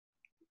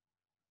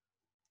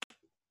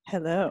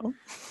Hello.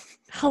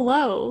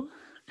 Hello.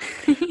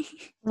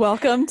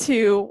 Welcome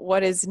to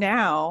what is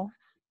now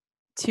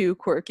Two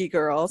Quirky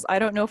Girls. I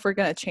don't know if we're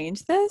going to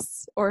change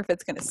this or if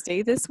it's going to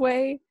stay this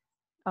way.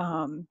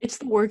 It's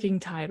the working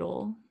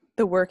title.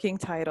 The working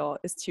title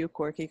is Two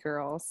Quirky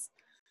Girls.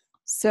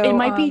 So It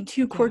might be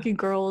two quirky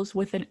girls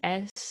with an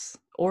S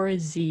or a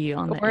Z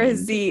on the or end. a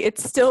Z.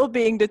 It's still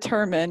being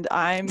determined.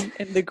 I'm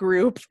in the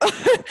group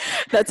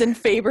that's in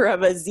favor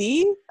of a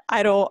Z.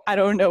 I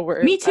don't know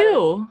where. Me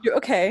too.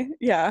 Okay.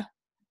 Yeah.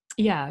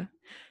 Yeah.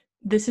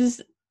 This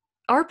is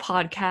our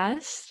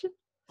podcast.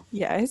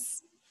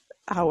 Yes.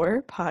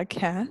 Our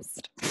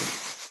podcast.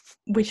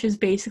 Which is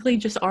basically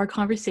just our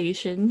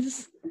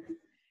conversations.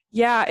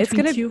 Yeah, it's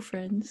gonna two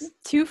friends.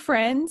 Two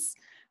friends.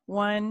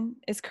 One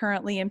is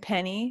currently in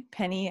Penny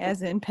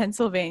as in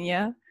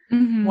Pennsylvania.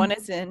 Mm-hmm. One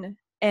is in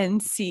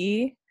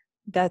NC.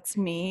 That's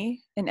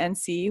me in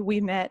NC. We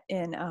met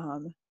in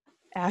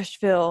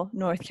Asheville,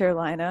 North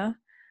Carolina.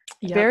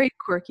 Yep. Very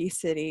quirky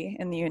city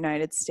in the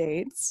United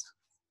States.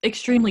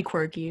 Extremely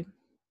quirky.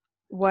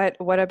 What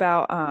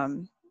about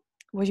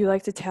would you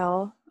like to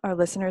tell our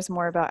listeners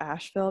more about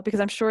Asheville? Because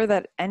I'm sure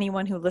that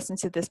anyone who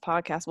listens to this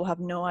podcast will have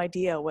no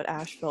idea what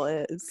Asheville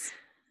is.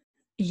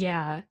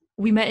 Yeah.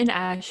 We met in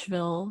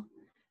Asheville.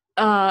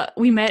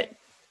 We met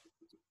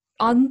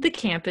on the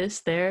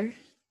campus there.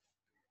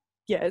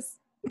 Yes.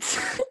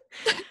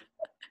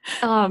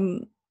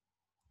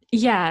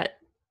 Yeah.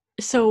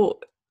 So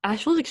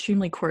Asheville is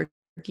extremely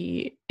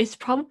quirky. It's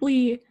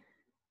probably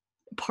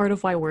part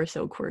of why we're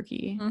so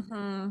quirky.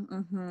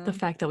 The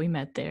fact that we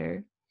met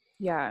there.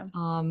 Yeah.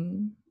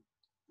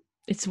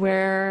 It's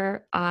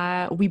where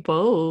we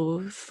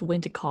both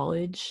went to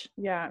college.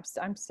 Yeah,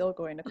 I'm still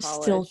going to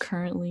college. Still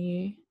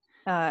currently.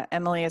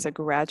 Emily is a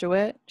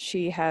graduate.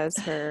 She has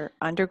her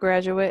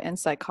undergraduate in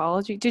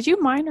psychology. Did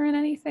you minor in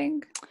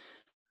anything?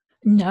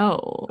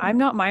 No. I'm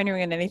not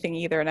minoring in anything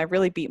either, and I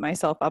really beat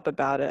myself up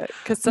about it.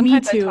 Because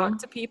sometimes I talk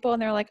to people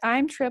and they're like,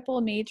 I'm triple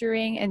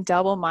majoring and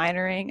double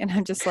minoring, and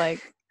I'm just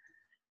like,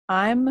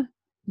 I'm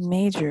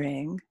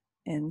majoring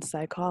in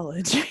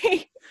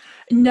psychology.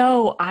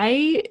 No,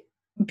 I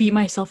beat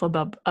myself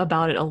up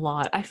about it a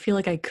lot. I feel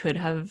like I could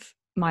have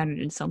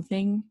minored in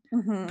something,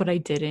 but I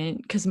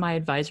didn't because my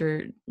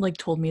advisor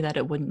told me that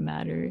it wouldn't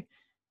matter.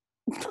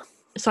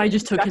 So I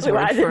just took his word for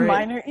it. I didn't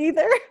minor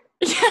either.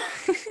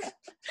 Yeah.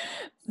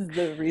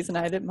 The reason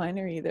I didn't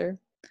minor either.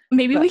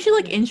 Maybe we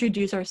should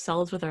introduce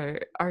ourselves with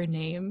our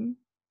name.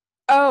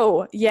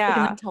 Oh, yeah.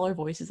 And then tell our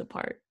voices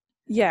apart.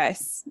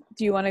 Yes.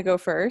 Do you want to go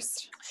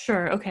first?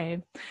 Sure.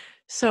 Okay.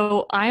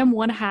 So I am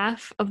one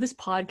half of this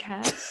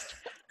podcast.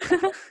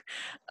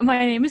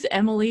 My name is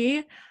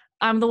Emily.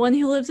 I'm the one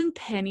who lives in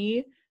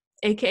Penny,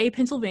 aka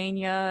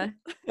Pennsylvania.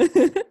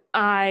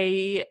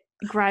 I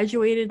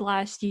graduated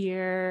last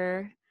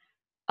year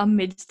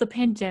amidst the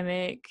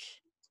pandemic.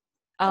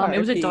 It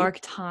was a dark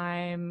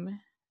time.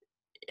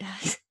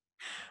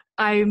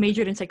 I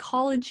majored in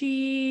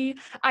psychology.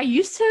 I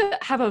used to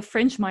have a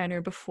French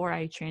minor before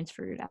I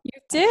transferred. You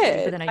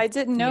did? But then I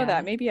didn't know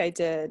that. Maybe I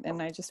did, and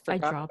I just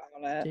forgot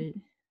about it.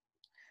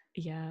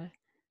 Yeah.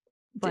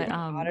 But you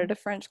audit a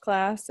French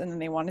class, and then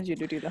they wanted you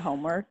to do the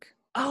homework.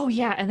 Oh,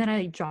 yeah, and then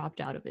I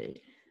dropped out of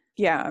it.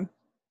 Yeah.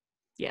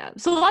 Yeah,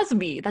 so that's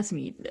me.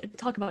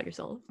 Talk about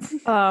yourself.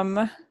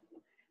 I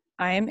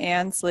am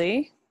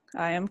Ansley.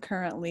 I am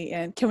currently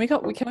in. Can we come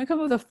up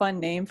with a fun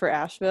name for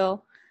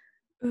Asheville?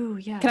 Ooh,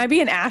 yeah. Can I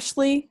be an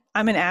Ashley?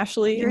 I'm an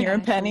Ashley, and you're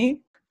in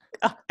Penny.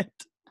 God.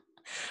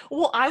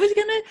 Well, I was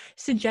gonna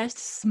suggest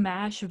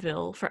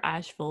Smashville for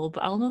Asheville,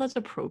 but I don't know if that's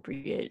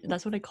appropriate.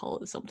 That's what I call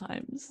it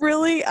sometimes.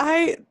 Really,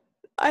 I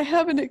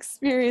haven't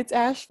experienced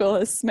Asheville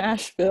as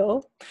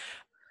Smashville.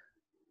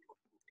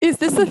 Is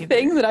this a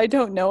thing that I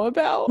don't know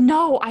about?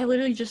 No, I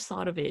literally just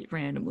thought of it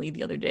randomly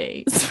the other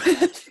day.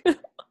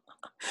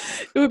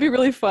 It would be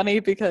really funny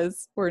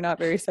because we're not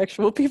very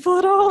sexual people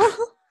at all.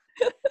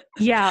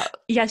 Yeah,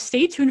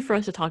 stay tuned for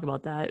us to talk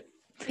about that.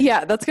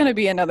 Yeah, that's going to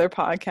be another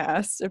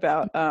podcast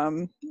about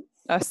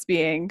us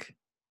being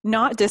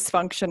not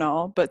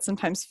dysfunctional, but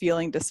sometimes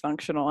feeling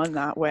dysfunctional in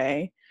that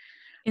way.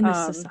 In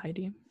this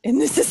society. In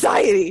this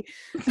society.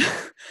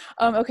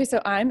 Okay,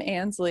 so I'm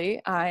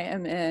Ansley. I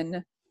am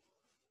in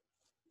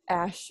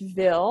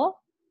Asheville.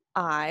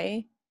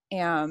 I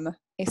am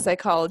a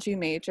psychology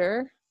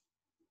major.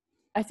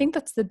 I think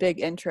that's the big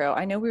intro.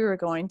 I know we were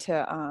going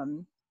to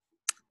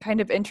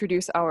kind of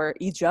introduce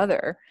each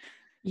other.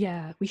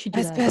 Yeah, we should do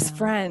as that best now.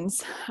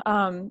 friends.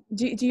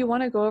 Do you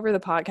want to go over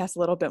the podcast a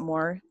little bit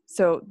more?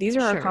 So these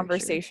are our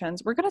conversations.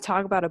 Sure. We're going to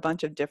talk about a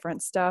bunch of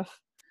different stuff.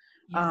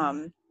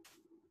 Yeah.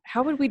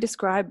 How would we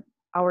describe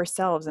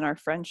ourselves and our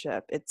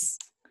friendship? It's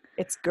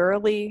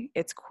girly.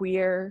 It's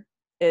queer.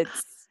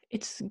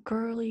 It's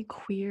girly,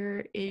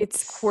 queer.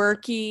 It's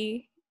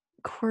quirky.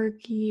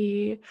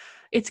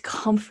 It's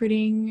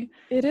comforting.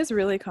 It is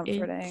really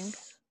comforting.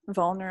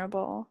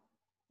 Vulnerable.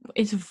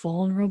 It's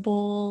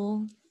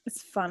vulnerable.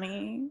 It's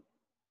funny.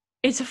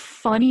 It's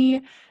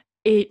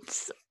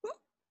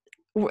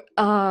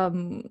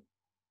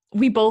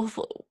we both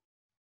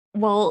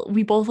Well,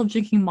 we both love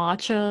drinking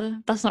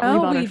matcha. That's not really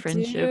about our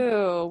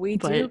friendship. We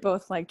do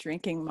both like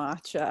drinking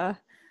matcha.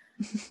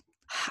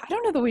 I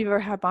don't know that we've ever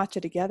had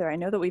matcha together. I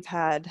know that we've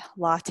had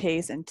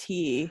lattes and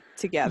tea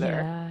together.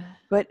 Yeah.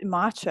 But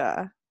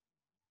matcha,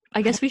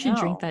 I guess we should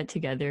drink that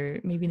together,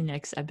 maybe the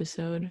next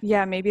episode.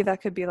 Yeah, maybe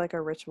that could be like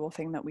a ritual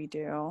thing that we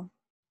do.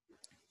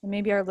 And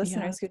maybe our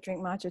listeners could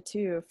drink matcha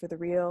too for the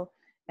real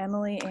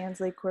Emily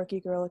Ansley Quirky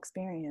Girl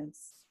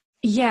experience.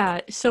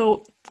 Yeah,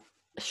 so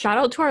shout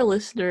out to our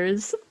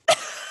listeners.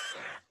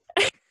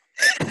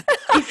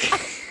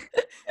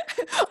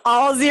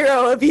 All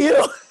 0 of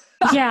you.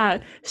 Yeah,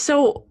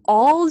 so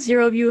all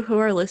 0 of you who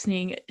are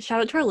listening,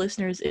 shout out to our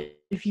listeners.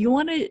 If you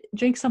want to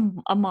drink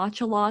a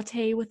matcha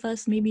latte with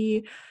us,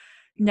 maybe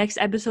next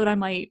episode I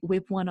might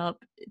whip one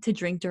up to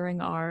drink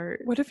during our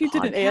What if you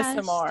did an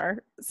ASMR?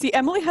 See,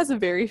 Emily has a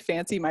very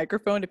fancy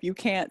microphone. If you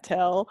can't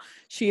tell,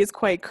 she is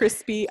quite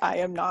crispy. I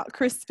am not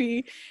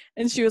crispy.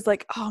 And she was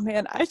like, oh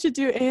man, I should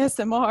do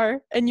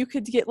ASMR. And you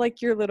could get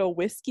like your little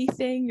whiskey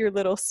thing, your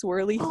little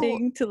swirly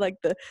thing to like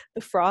the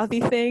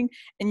frothy thing.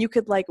 And you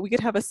could we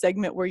could have a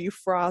segment where you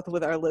froth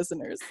with our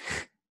listeners.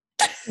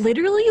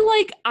 Literally,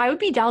 like, I would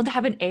be down to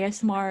have an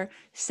ASMR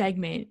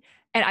segment.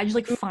 And I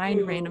just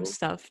find random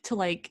stuff to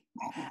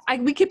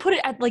we could put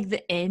it at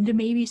the end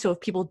maybe, so if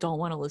people don't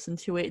want to listen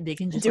to it, they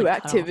can just do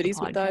activities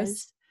with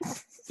us.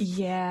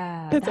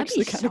 Yeah, that's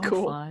actually kind of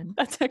cool. Fun.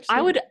 That's actually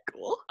I would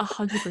cool.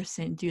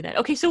 100% do that.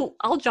 Okay, so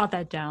I'll jot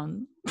that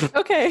down.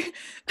 Okay.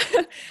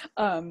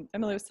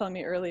 Emily was telling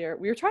me earlier,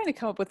 we were trying to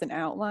come up with an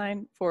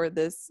outline for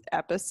this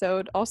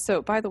episode.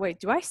 Also, by the way,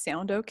 do I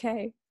sound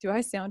okay?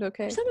 You sound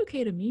okay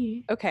to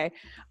me. Okay.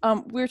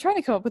 We were trying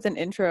to come up with an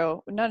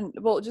intro,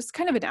 just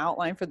kind of an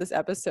outline for this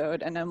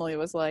episode. And Emily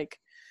was like,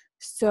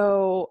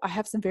 so I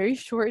have some very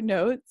short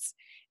notes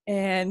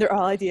and they're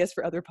all ideas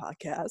for other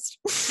podcasts.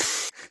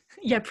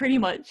 Yeah, pretty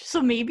much. So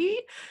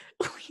maybe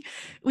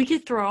we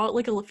could throw out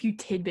a few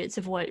tidbits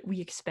of what we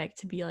expect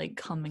to be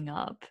coming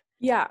up.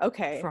 Yeah,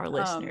 okay. For our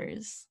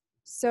listeners.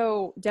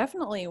 So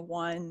definitely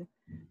one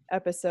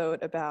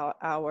episode about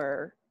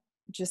our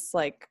just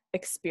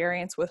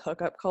experience with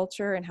hookup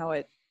culture and how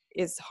it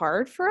is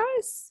hard for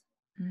us.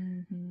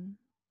 Mm-hmm.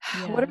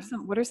 Yeah.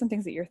 What are some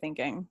things that you're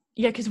thinking?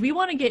 Yeah, because we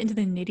want to get into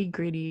the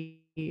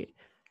nitty-gritty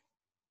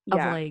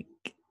of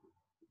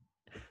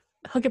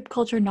hookup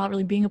culture, not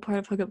really being a part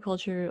of hookup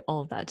culture,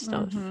 all of that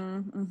stuff.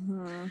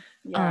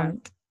 Yeah.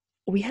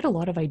 We had a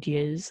lot of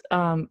ideas.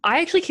 I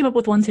actually came up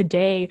with one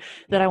today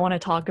that I want to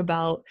talk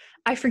about.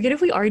 I forget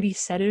if we already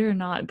said it or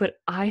not, but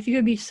I think it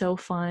would be so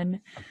fun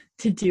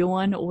to do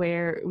one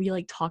where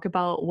we talk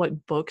about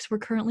what books we're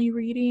currently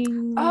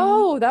reading.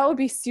 Oh, that would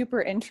be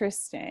super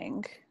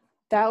interesting.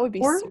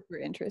 Super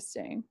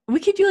interesting.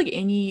 We could do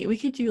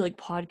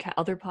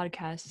other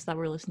podcasts that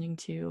we're listening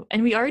to.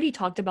 And we already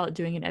talked about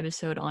doing an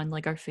episode on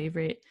our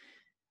favorite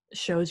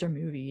shows or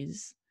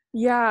movies.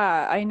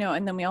 Yeah, I know.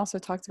 And then we also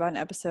talked about an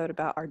episode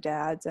about our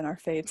dads and our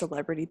fave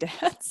celebrity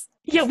dads.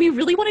 Yeah, we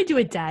really want to do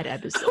a dad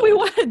episode. We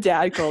want a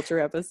dad culture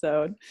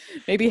episode.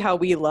 Maybe how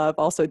we love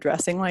also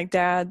dressing like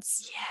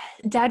dads.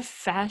 Yeah, dad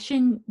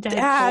fashion,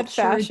 dad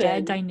culture,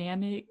 dad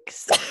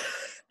dynamics.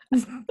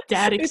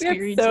 Dad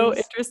experiences. I'm so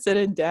interested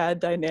in dad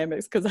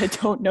dynamics because I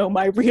don't know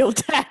my real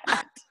dad.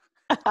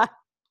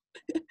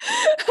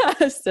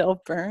 Self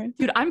burn.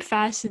 Dude, I'm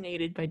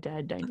fascinated by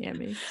dad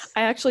dynamics.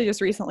 I actually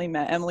just recently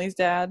met Emily's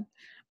dad.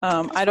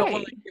 I don't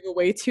want to give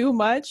away too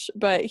much,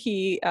 but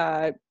he's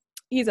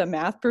a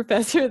math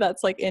professor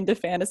that's into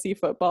fantasy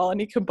football, and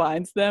he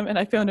combines them, and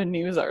I found a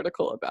news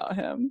article about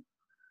him.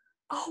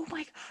 Oh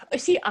my god.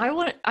 See,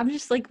 I'm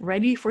just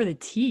ready for the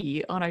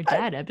tea on our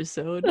dad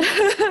episode.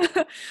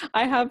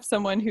 I have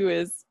someone who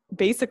is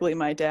basically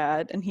my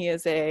dad, and he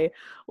is a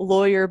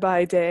lawyer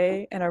by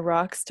day and a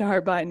rock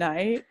star by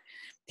night.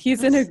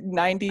 He's in a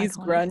 90s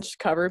grunge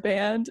cover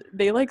band.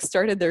 They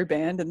started their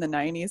band in the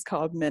 90s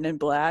called Men in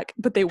Black,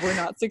 but they were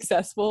not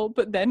successful.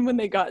 But then when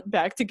they got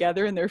back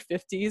together in their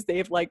 50s,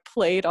 they've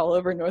played all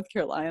over North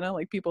Carolina.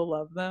 People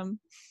love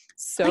them.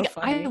 So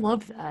funny. I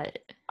love that.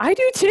 I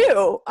do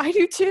too.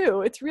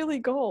 It's really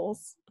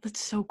goals. That's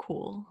so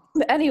cool.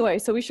 But anyway,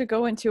 so we should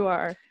go into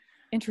our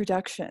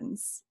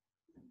introductions.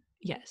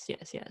 Yes.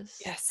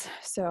 Yes.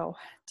 So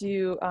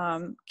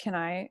can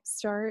I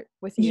start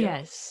with you?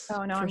 Yes.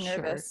 Oh, no, I'm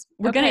nervous. Sure.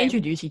 We're going to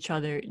introduce each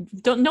other.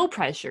 No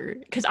pressure,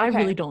 because I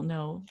really don't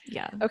know.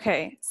 Yeah.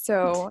 Okay.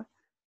 So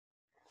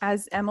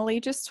as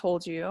Emily just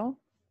told you,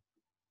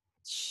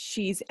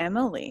 she's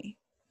Emily.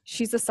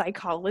 She's a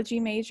psychology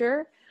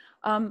major.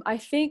 I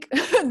think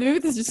maybe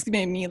this just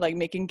made me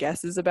making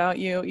guesses about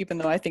you, even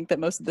though I think that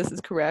most of this is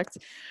correct.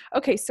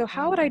 Okay, so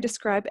how would I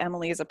describe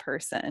Emily as a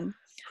person?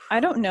 I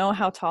don't know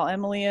how tall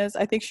Emily is.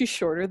 I think she's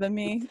shorter than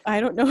me.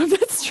 I don't know if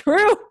that's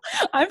true.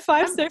 I'm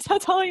 5'6". How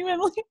tall are you,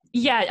 Emily?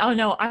 Yeah, I don't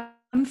know.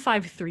 I'm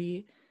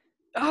 5'3".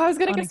 Oh, I was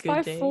gonna guess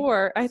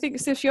 5'4". I think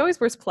so. She always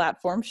wears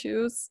platform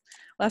shoes.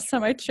 Last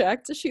time I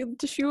checked, she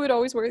would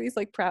always wear these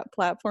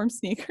platform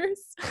sneakers.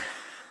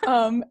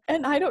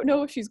 And I don't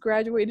know if she's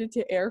graduated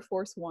to Air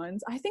Force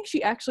Ones. I think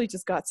she actually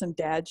just got some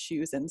dad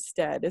shoes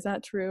instead. Is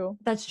that true?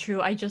 That's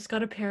true. I just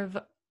got a pair of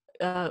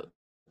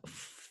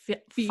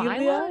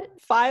Fila?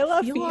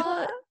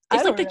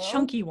 It's like the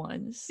chunky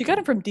ones. You got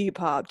them from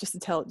Depop, just to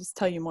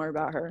tell you more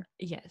about her.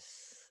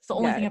 Yes. It's the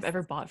only thing I've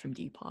ever bought from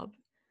Depop.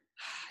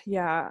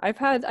 Yeah, I've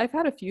had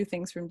a few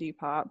things from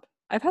Depop.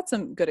 I've had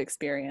some good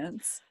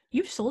experience.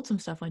 You've sold some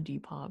stuff on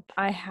Depop.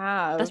 I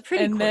have. That's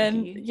pretty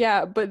quirky.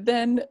 But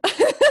then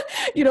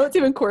you know what's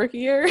even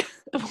quirkier?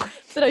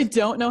 That I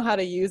don't know how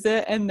to use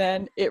it, and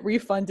then it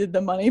refunded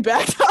the money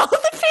back to all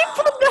the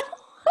people.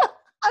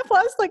 I've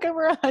lost like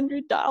over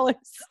 $100.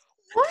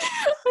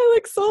 I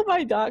like sold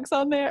my docs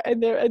on there,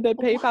 and then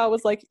PayPal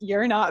was like,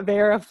 "You're not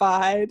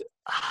verified,"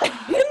 and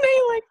they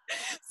like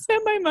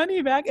sent my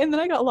money back, and then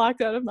I got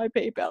locked out of my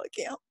PayPal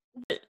account.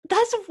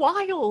 That's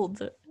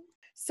wild.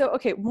 So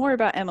okay, more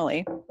about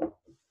Emily.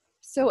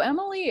 So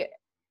Emily,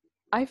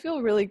 I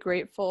feel really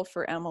grateful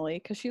for Emily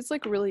because she's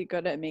like really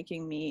good at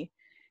making me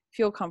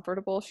feel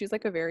comfortable. She's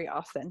like a very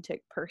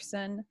authentic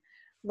person.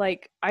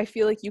 Like, I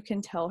feel like you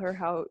can tell her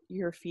how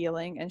you're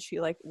feeling and she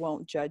like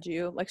won't judge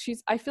you. Like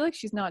I feel like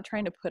she's not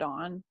trying to put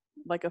on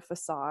like a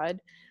facade.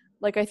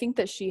 Like, I think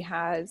that she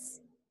has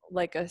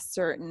like a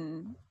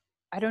certain,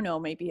 I don't know,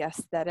 maybe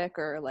aesthetic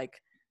or like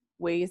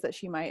ways that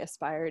she might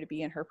aspire to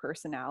be in her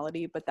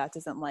personality, but that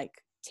doesn't like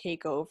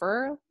take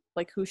over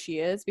like who she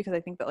is, because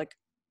I think that like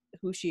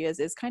who she is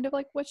kind of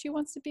like what she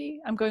wants to be.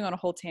 I'm going on a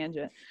whole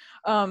tangent.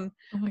 But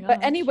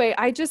anyway,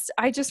 I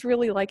just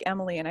really like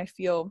Emily, and I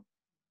feel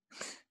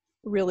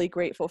really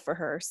grateful for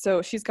her.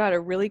 So she's got a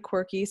really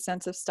quirky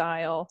sense of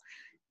style,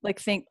 like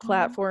think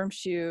platform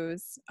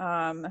shoes.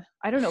 I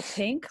don't know,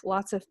 pink,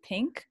 lots of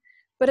pink,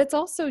 but it's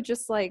also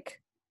just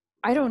like,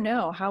 I don't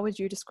know, how would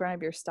you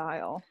describe your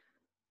style?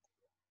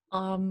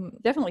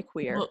 Definitely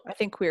queer. Well, I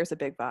think queer is a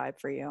big vibe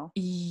for you.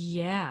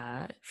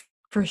 Yeah,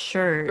 for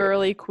sure.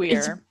 Girly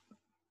queer.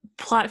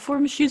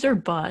 Platform shoes are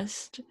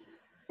bust.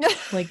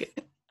 Like,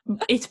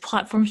 it's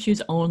platform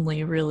shoes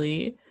only,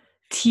 really.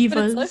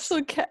 Tevas. But it's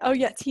actually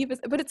Tevas,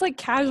 but it's like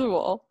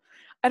casual.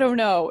 I don't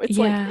know.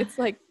 It's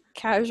like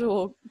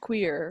casual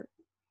queer.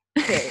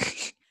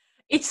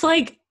 It's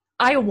like,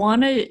 I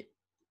want to,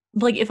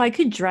 like, if I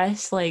could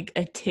dress like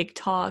a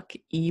TikTok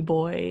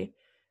e-boy,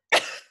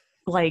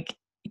 like,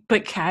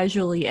 but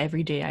casually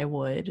every day, I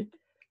would.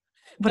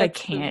 But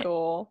that's I can't.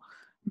 Cool.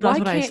 Why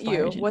can't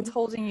you? What's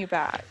holding you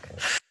back?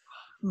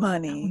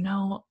 Money.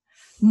 No,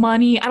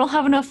 money. I don't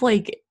have enough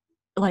I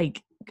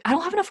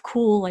don't have enough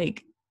cool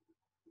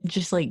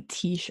just like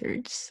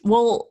t-shirts.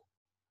 Well,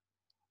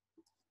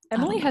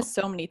 Emily has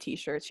so many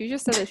t-shirts. She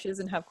just said that she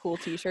doesn't have cool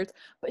t-shirts,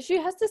 but she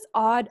has this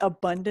odd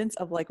abundance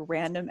of like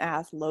random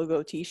ass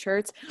logo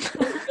t-shirts. It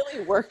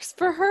really works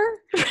for her.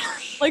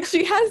 Like,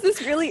 she has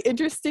this really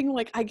interesting,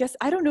 like, I guess,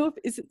 I don't know if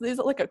is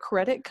it like a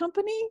credit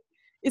company?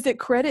 Is it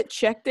Credit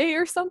Check Day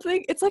or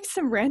something? It's like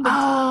some random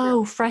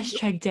t-shirt. Fresh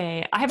Check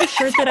Day. I have a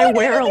shirt that I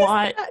wear a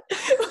lot.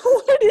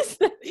 What is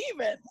that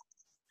even?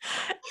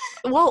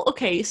 Well,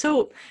 okay,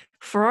 so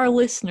for our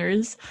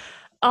listeners,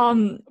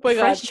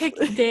 Fresh Check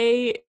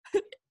Day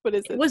what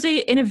is it? Was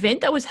an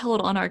event that was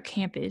held on our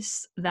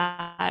campus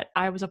that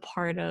I was a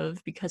part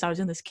of because I was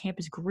in this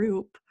campus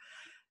group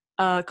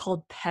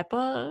called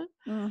PEPA,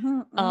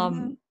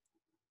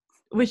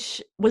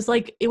 which was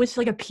like, it was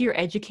like a peer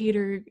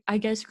educator, I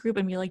guess, group,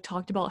 and we like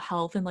talked about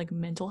health and like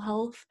mental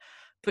health.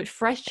 But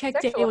Fresh Check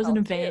Day was an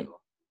event. Too.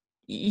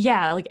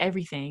 Yeah, like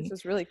everything. This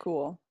is really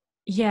cool.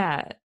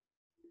 Yeah.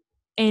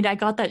 And I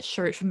got that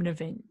shirt from an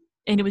event,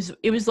 and it was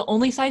the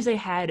only size they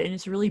had, and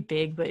it's really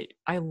big, but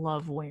I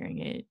love wearing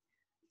it.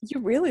 You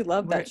really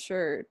love that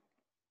shirt.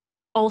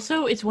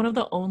 Also, it's one of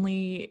the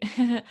only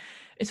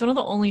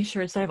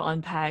shirts that I've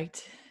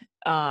unpacked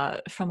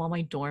from all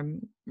my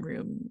dorm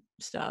room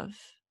stuff.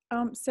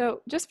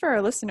 So just for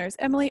our listeners,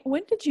 Emily,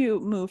 when did you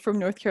move from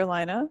North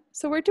Carolina?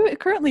 So we're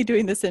currently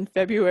doing this in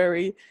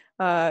February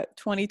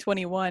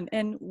 2021.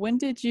 And when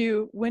did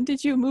you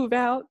move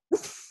out?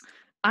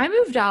 I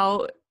moved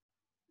out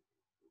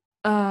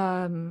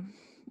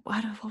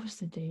what was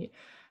the date?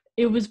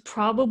 It was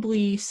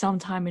probably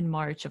sometime in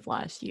March of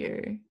last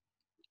year.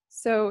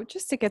 So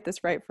just to get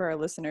this right for our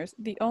listeners,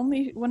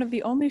 one of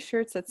the only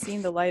shirts that's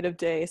seen the light of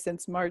day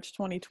since March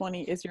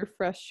 2020 is your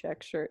Fresh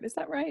Check shirt. Is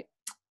that right?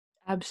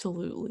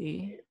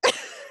 Absolutely.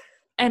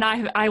 And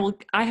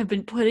I have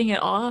been putting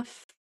it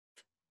off.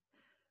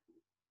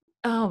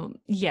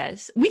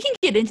 Yes, we can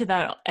get into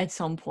that at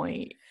some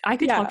point. I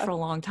could talk for a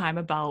long time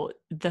about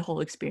the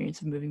whole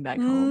experience of moving back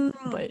home,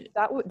 but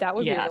that would be a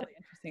really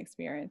interesting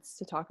experience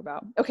to talk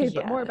about. Okay,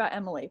 but more about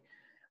Emily.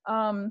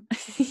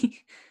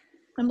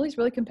 Emily's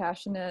really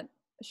compassionate.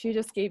 She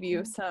just gave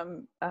you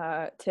some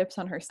tips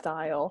on her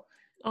style.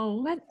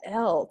 Oh, what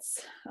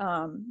else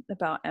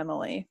about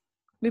Emily?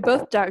 We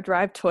both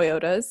drive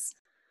Toyotas.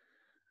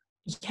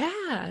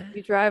 Yeah,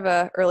 we drive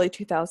a early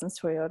 2000s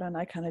Toyota, and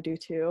I kind of do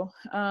too.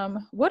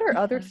 What are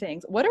other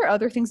things? What are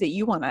other things that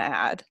you want to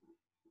add?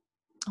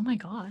 Oh my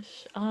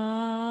gosh.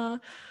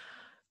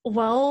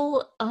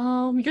 Well,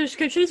 your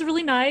description is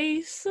really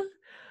nice.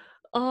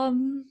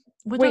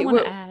 What do I want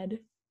to add?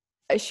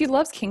 She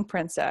loves King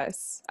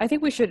Princess. I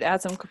think we should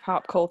add some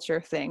pop culture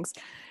things.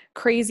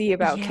 Crazy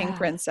about King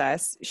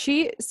Princess.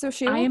 She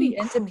will be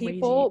into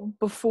people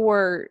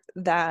before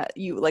that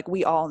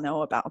we all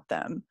know about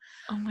them.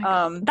 Oh my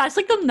god. That's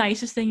like the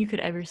nicest thing you could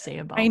ever say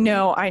about me. I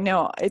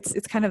know.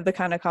 It's kind of the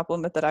kind of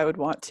compliment that I would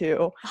want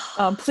to.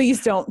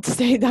 Please don't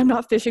say I'm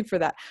not fishing for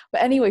that.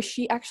 But anyway,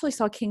 she actually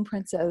saw King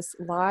Princess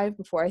live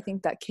before. I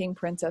think that King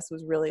Princess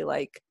was really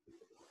like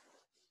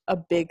a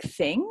big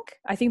thing.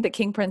 I think that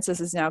King Princess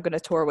is now going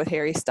to tour with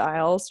Harry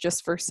Styles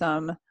just for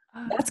some.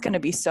 That's going to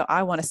be so.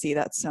 I want to see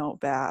that so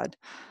bad.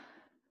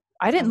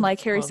 I didn't like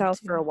Harry Styles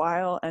for a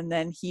while, and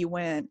then he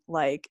went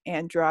like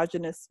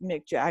androgynous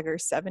Mick Jagger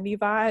 70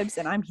 vibes,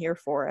 and I'm here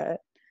for it.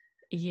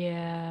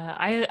 Yeah,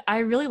 I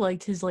really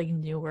liked his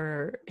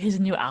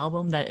new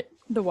album that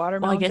The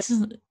Watermelon. Well, I guess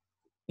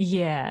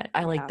yeah,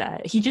 I like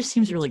that. He just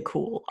seems really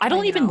cool. I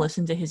don't even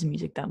listen to his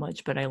music that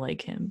much, but I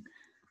like him.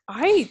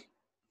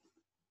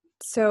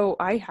 So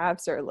I have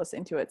started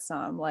listening to it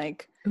some,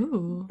 like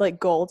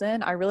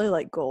Golden. I really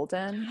like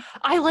Golden.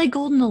 I like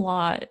Golden a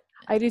lot.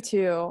 I do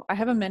too. I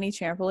have a mini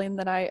trampoline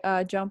that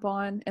I jump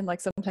on, and like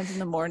sometimes in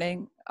the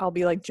morning I'll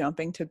be like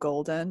jumping to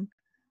Golden.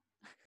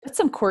 That's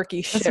some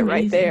quirky shit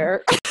right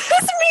there.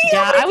 That's me.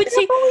 Yeah, I would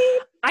say.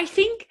 I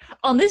think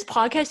on this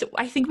podcast,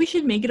 I think we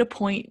should make it a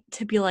point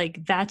to be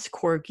like, that's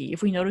quirky.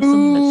 If we notice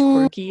something that's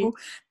quirky.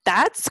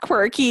 That's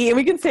quirky. And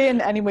we can say it in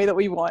any way that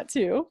we want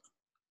to.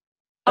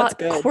 That's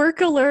good.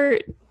 Quirk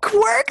alert.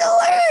 Quirk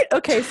alert.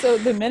 Okay, so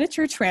the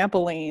miniature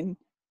trampoline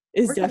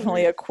is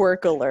definitely a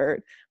quirk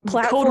alert.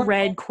 Code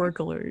red quirk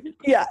alert.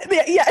 Yeah.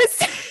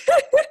 Yes.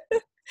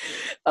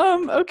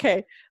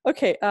 Okay.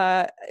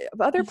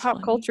 Other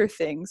pop culture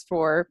things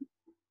for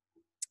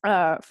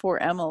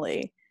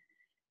Emily.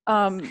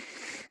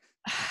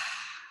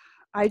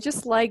 I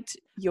just liked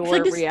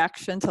your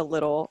reaction to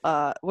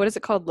what is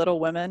it called? Little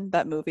Women,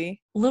 that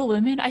movie. Little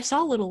Women? I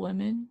saw Little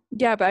Women.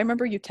 Yeah, but I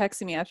remember you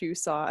texting me after you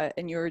saw it,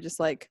 and you were just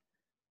like,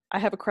 I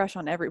have a crush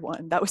on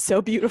everyone. That was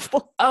so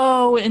beautiful.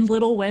 Oh, and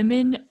Little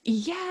Women?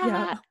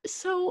 Yeah.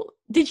 So,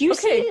 did you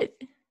see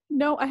it?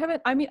 No, I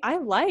haven't. I mean, I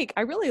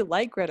really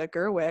like Greta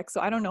Gerwig,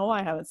 so I don't know why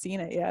I haven't seen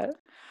it yet.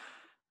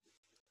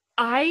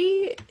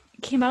 I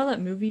came out of that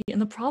movie, and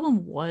the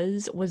problem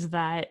was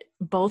that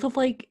both of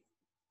I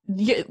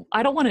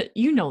don't want to,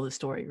 the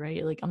story,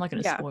 right? Like, I'm not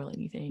going to spoil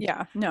anything.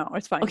 Yeah, no,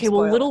 it's fine. Okay,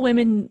 well, Little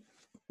Women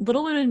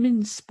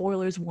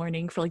spoilers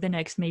warning for like the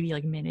next maybe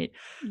like minute.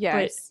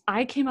 Yes. But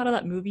I came out of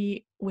that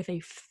movie with a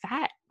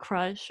fat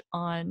crush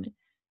on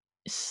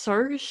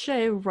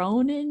Saoirse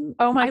Ronan.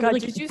 Oh my god,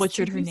 did you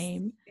butchered her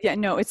name? Yeah,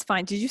 no, it's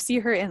fine. Did you see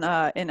her in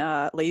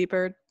Lady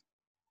Bird?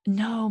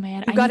 No,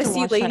 man. You got to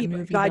see Lady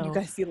Bird. God, you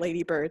got to see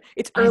Lady Bird.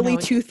 It's early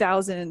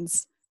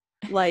 2000s.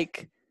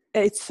 Like,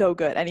 it's so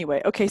good.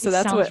 Anyway, okay, so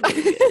that's what.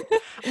 Really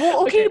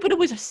well, okay, but it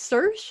was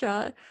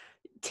Saoirse,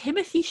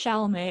 Timothy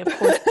Chalamet, of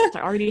course.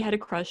 I already had a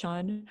crush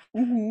on.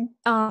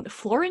 Mm-hmm.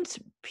 Florence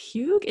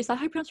Pugh, is that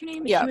how you pronounce her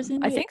name? Yeah, she was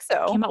in I think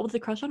so. Came out with a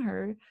crush on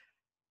her,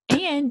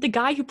 and the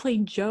guy who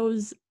played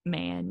Joe's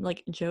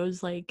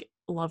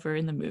lover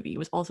in the movie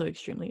was also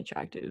extremely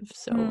attractive.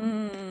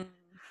 So,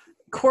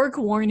 quirk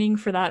warning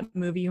for that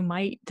movie: you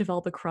might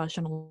develop a crush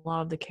on a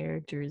lot of the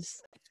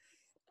characters.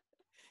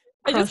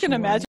 I just can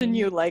imagine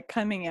you like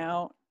coming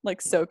out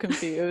like so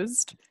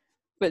confused,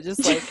 but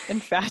just like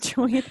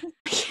infatuated.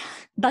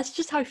 That's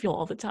just how I feel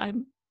all the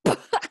time.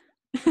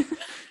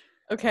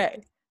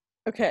 Okay.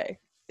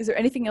 Is there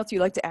anything else you'd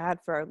like to add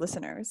for our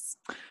listeners?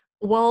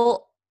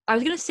 Well, I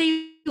was gonna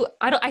say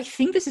I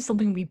think this is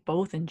something we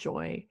both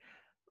enjoy.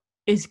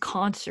 Is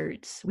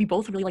concerts. We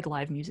both really like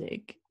live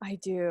music. I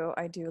do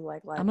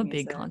like live music. I'm a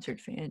big concert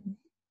fan.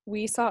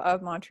 We saw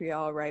Of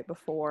Montreal right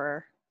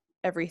before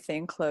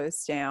everything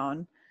closed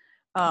down.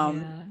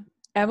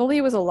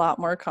 Emily was a lot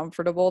more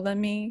comfortable than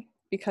me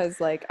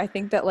because like I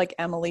think that like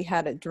Emily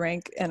had a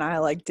drink and I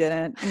like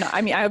didn't. No,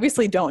 I mean I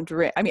obviously don't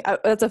drink. I mean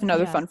that's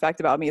another fun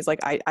fact about me is like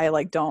I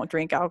like don't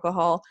drink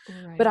alcohol.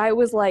 Right. But I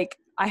was like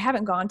I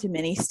haven't gone to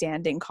many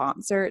standing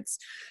concerts.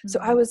 So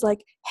I was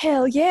like,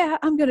 hell yeah,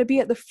 I'm going to be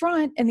at the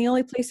front. And the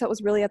only place that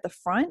was really at the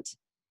front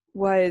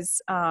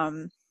was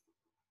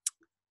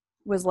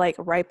like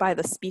right by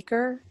the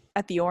speaker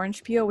at the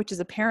Orange Peel, which is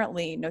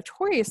apparently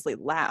notoriously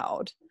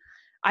loud.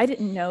 I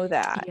didn't know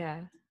that. Yeah.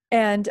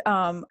 And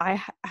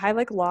I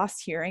like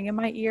lost hearing in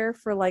my ear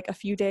for like a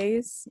few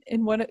days.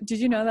 Did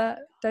you know that?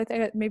 I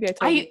think maybe I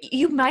told you.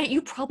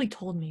 You probably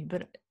told me,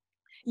 but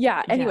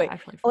yeah, anyway,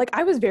 like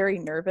I was very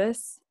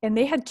nervous and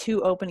they had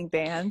 2 opening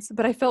bands,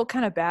 but I felt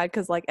kind of bad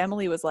because like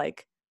Emily was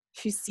like,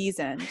 she's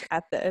seasoned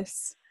at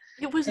this.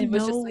 It was just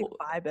like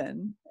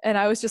vibing. And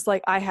I was just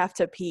like, I have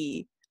to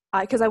pee.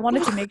 because I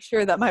wanted to make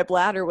sure that my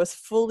bladder was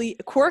fully,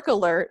 quirk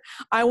alert,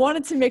 I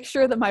wanted to make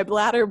sure that my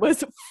bladder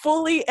was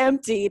fully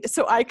emptied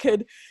so I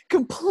could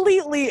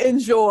completely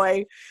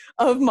enjoy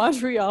of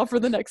Montreal for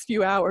the next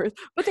few hours.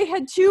 But they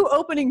had 2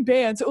 opening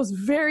bands. So it was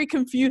very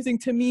confusing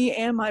to me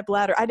and my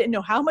bladder. I didn't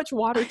know how much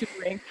water to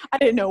drink. I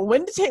didn't know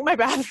when to take my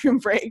bathroom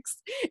breaks.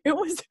 It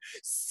was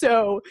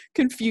so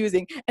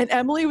confusing. And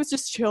Emily was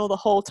just chill the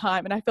whole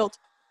time, and I felt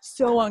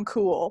so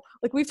uncool.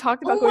 Like, we've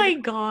talked about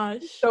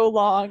going so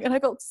long, and I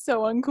felt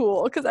so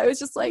uncool because I was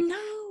just like, no.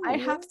 I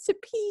have to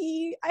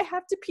pee. I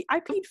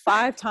peed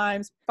 5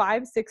 times,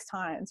 6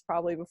 times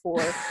probably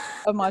before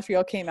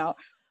Montreal came out,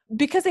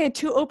 because they had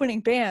 2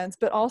 opening bands,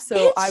 but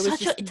also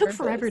it took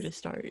forever to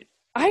start.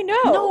 I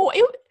know. No,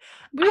 I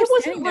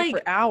wasn't there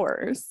for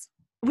hours.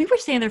 We were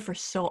staying there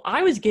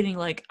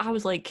I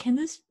was like, can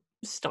this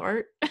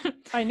start?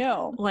 I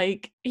know.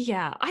 Like,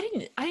 yeah, I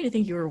didn't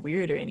think you were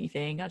weird or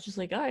anything. I was just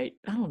like, I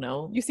don't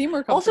know. You seem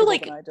more comfortable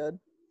than I did.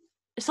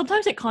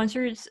 Sometimes at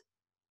concerts,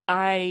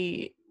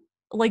 I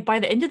like, by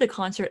the end of the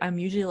concert, I'm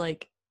usually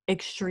like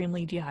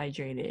extremely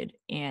dehydrated,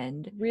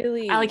 and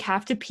really I like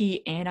have to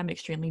pee, and I'm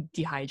extremely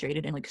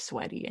dehydrated and like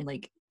sweaty and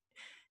like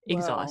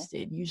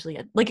exhausted. Usually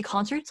at like a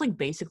concert, it's like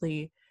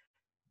basically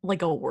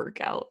like a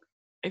workout.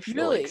 I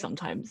feel like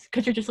sometimes,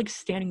 because you're just like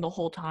standing the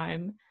whole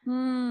time.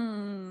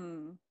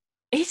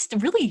 It's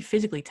really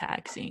physically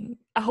taxing.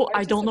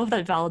 I don't know if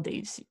that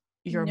validates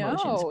your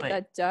emotions, but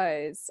that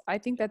does. I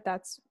think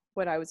that's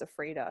what I was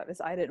afraid of,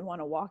 is I didn't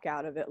want to walk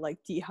out of it like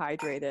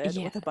dehydrated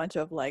with a bunch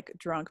of like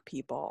drunk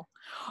people.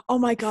 Oh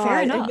my god!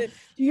 Fair enough. Do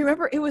you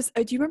remember do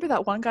you remember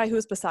that one guy who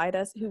was beside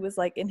us, who was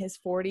like in his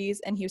 40s,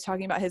 and he was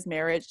talking about his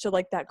marriage to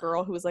like that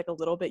girl who was like a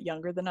little bit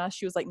younger than us?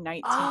 She was like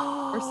 19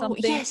 or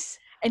something. Yes.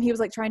 And he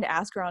was like trying to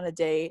ask her on a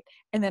date,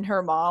 and then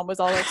her mom was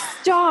all like,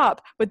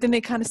 "Stop!" But then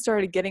they kind of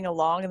started getting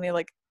along, and they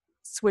like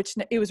switched.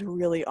 It was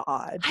really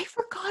odd. I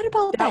forgot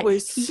about that. That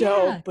was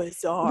so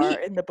bizarre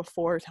in the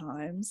before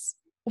times.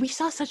 We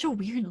saw such a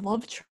weird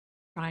love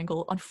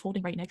triangle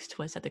unfolding right next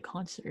to us at the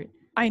concert.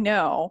 I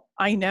know.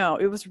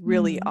 It was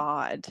really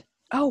odd.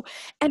 Oh,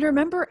 and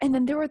remember, and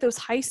then there were those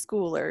high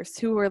schoolers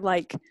who were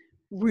like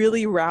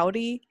really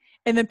rowdy,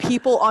 and then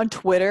people on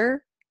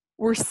Twitter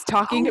were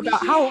talking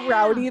about how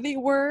rowdy they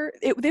were.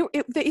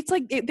 It's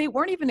like they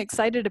weren't even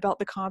excited about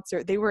the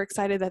concert. They were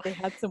excited that they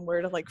had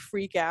somewhere to like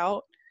freak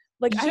out.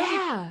 Like, I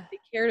don't think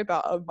they cared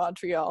about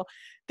Montreal.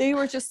 They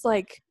were just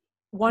like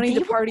wanting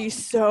to party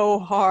so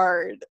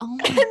hard.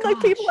 And like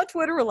people on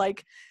Twitter were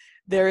like,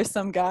 there is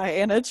some guy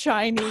in a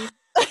Chinese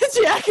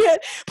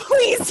jacket.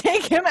 Please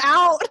take him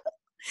out.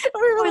 And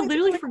we were I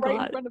literally forgot.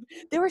 Right in front of,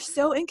 they were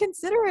so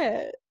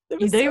inconsiderate.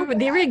 They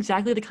were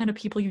exactly the kind of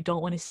people you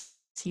don't want to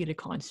see at a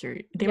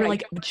concert. They were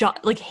like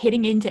like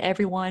hitting into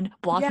everyone,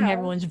 blocking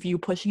everyone's view,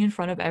 pushing in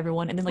front of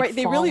everyone, and then like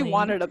they really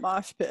wanted a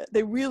mosh pit.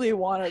 They really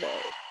wanted it.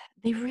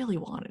 They really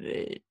wanted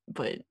it,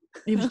 but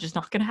it was just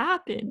not gonna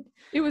happen.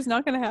 It was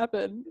not gonna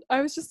happen.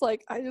 I was just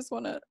like, I just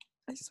want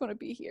to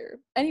be here.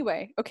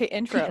 Anyway, okay,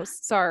 intros.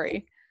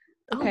 Sorry.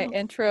 Okay,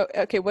 intro.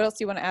 Okay, what else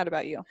do you want to add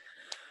about you?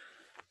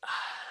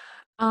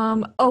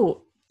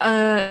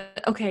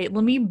 Okay,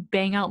 let me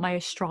bang out my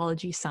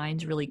astrology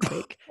signs really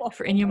quick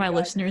for any of my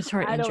listeners who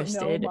are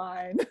interested. I don't know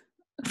mine.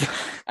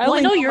 Well,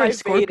 I know you're a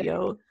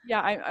Scorpio. Vedic. Yeah,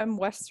 I'm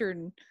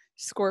Western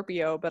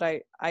Scorpio, but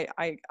I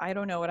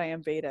don't know what I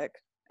am Vedic.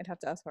 I'd have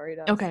to ask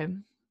Farida. Okay.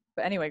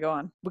 But anyway, go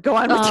on. Go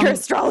on with your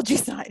astrology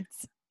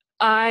signs.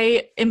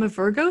 I am a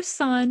Virgo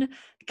sun,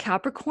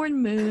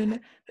 Capricorn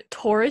moon,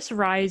 Taurus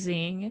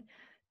rising.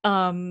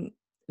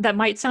 That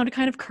might sound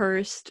kind of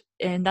cursed,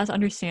 and that's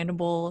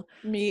understandable.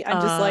 Me,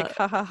 I'm just like,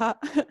 ha ha ha,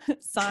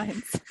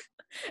 signs.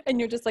 And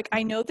you're just like,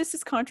 I know this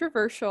is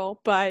controversial,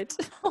 but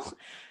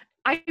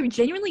I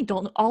genuinely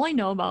don't. All I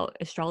know about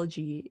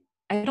astrology,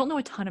 I don't know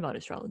a ton about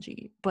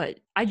astrology,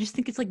 but I just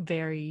think it's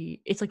very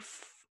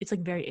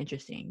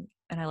interesting,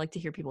 and I like to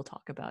hear people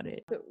talk about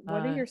it. But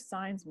what do your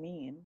signs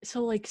mean?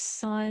 So like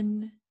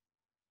sun,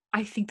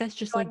 I think that's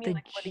just what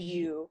are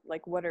you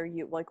like? What are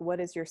you like? What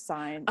is your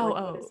sign?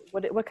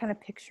 What kind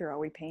of picture are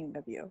we painting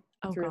of you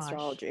through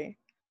astrology?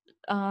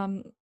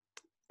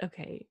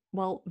 Okay.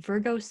 Well,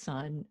 Virgo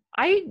sun.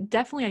 I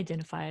definitely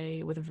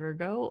identify with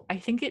Virgo. I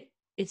think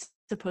it's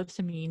supposed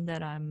to mean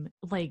that I'm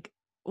like.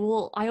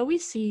 Well, I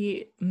always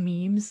see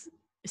memes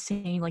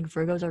saying like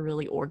Virgos are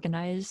really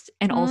organized,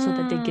 and also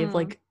that they give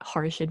like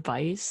harsh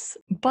advice.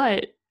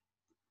 But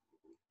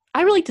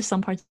I relate to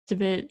some parts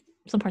of it.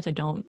 Some parts I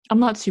don't. I'm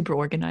not super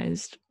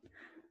organized.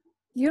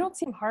 You don't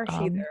seem harsh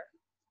either.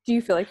 Do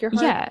you feel like you're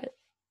harsh? Yeah.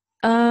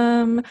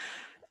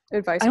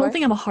 Advice. I don't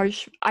think I'm a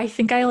harsh. I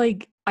think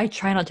I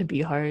try not to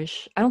be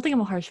harsh. I don't think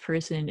I'm a harsh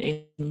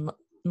person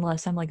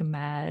unless I'm like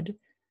mad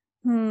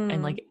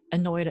and like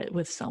annoyed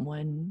with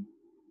someone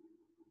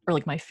or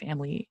like my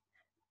family.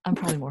 I'm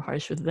probably more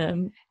harsh with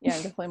them. Yeah,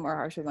 I'm definitely more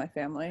harsh with my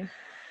family.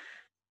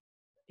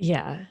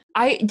 Yeah.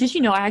 Did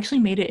you know I actually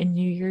made it a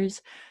New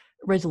Year's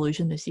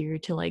resolution this year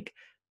to like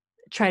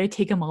try to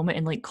take a moment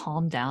and like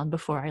calm down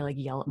before I like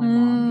yell at my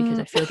mom, because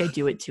I feel like I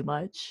do it too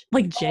much.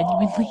 Like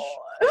genuinely.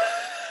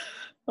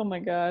 Oh my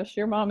gosh,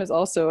 your mom is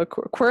also a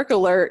quirk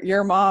alert.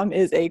 Your mom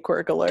is a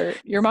quirk alert.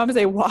 Your mom is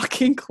a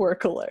walking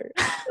quirk alert.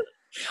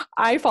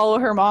 I follow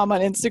her mom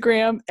on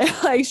Instagram, and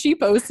like she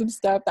posts some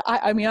stuff that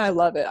I mean, I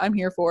love it. I'm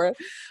here for it.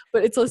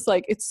 But it's just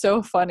like, it's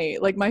so funny.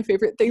 Like my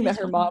favorite thing that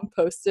her mom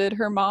posted,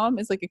 her mom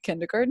is like a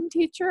kindergarten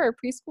teacher or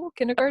preschool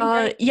kindergarten.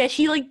 Right? Yeah,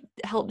 she like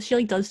helps, she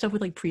like does stuff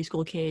with like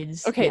preschool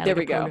kids. Okay, yeah, there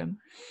like we go.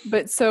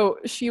 But so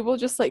she will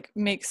just like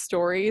make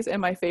stories, and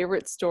my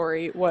favorite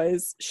story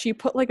was she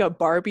put like a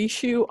Barbie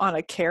shoe on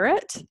a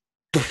carrot.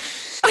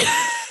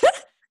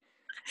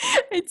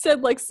 It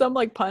said like some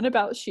like pun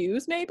about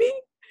shoes maybe.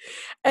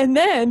 And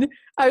then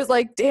I was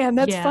like, damn,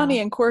 that's funny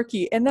and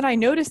quirky. And then I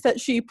noticed that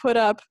she put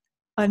up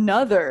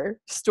another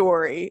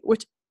story,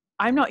 which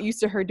I'm not used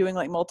to her doing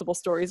like multiple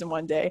stories in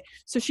one day.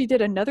 So she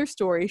did another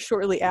story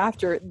shortly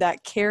after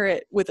that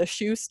carrot with a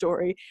shoe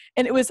story.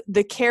 And it was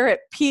the carrot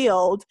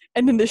peeled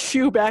and then the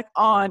shoe back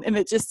on. And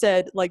it just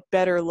said like,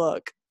 better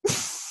look.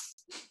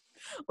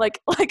 like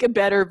a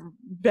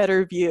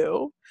better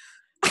view.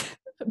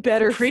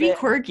 Better pretty fit.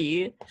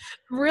 Quirky.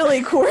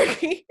 Really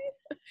quirky.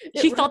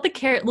 She thought the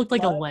carrot looked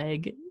like a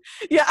leg.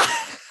 Yeah.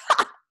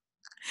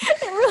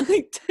 It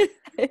really did.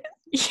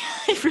 Yeah,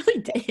 it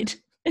really did.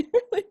 It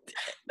really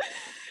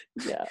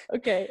did. Yeah.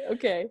 Okay.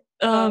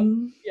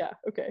 Yeah.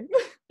 Okay.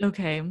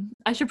 Okay.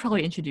 I should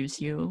probably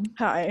introduce you.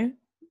 Hi.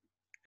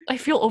 I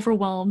feel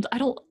overwhelmed. I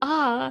don't.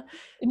 No,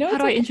 how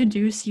do I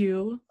introduce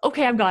you?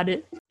 Okay, I've got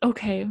it.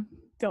 Okay.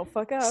 Don't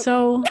fuck up.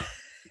 So,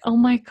 oh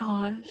my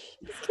gosh.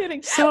 Just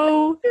kidding.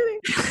 So,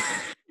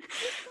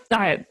 all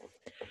right.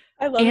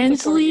 I love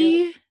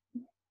Ansley.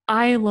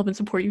 I love and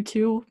support you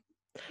too.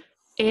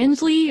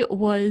 Ansley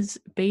was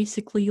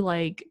basically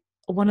like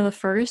one of the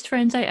first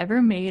friends I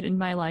ever made in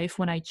my life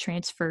when I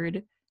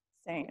transferred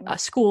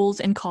schools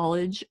in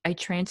college. I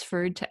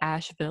transferred to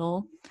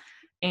Asheville,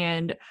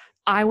 and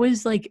I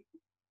was like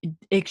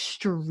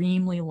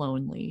extremely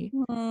lonely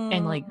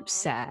and like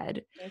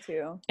sad. Me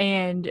too.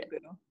 And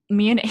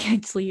me and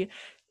Ansley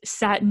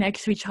sat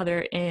next to each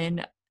other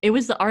in, it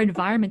was our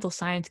environmental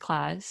science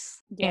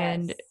class. Yes.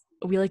 And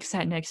we like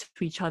sat next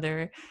to each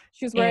other.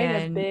 She was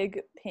wearing a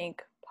big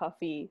pink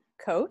puffy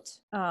coat.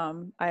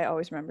 I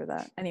always remember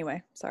that.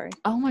 Anyway, sorry.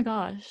 Oh my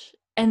gosh.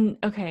 And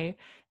okay.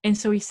 And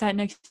so we sat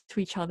next to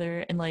each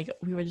other and like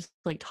we were just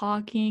like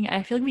talking. And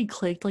I feel like we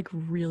clicked like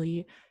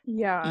really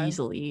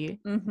easily.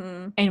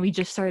 Mm-hmm. And we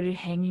just started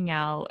hanging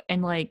out,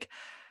 and like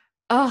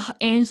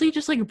Ansley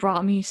just like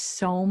brought me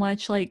so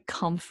much like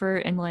comfort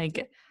and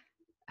like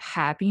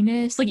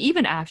happiness, like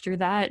even after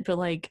that. But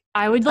like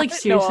I would like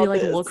seriously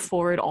like look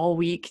forward all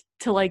week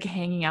to like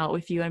hanging out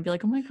with you and be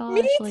like, oh my gosh,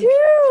 me like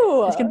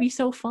too, it's gonna be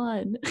so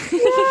fun.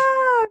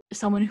 Yeah.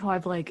 Someone who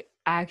I've like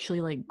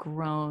actually like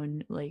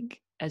grown like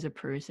as a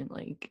person,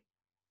 like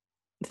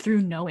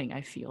through knowing,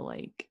 I feel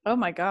like. Oh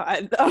my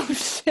god. Oh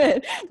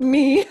shit.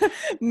 Me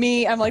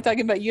I'm like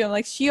talking about you. I'm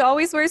like, she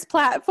always wears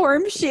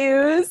platform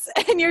shoes,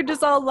 and you're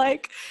just all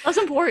like, that's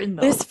important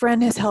though. This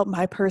friend has helped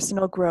my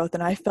personal growth,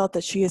 and I felt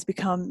that she has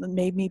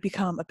made me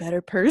become a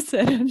better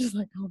person. I'm just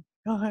like, oh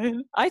my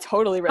god. I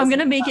totally I'm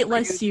gonna make it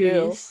less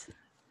serious.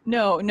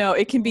 No,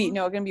 it can be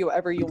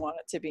whatever you want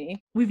it to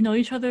be. We've known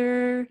each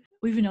other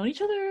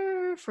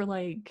for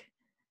like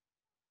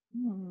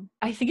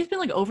I think it's been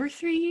like over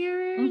 3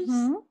 years.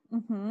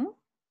 Mm-hmm.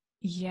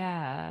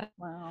 Yeah.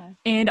 Wow.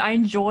 And I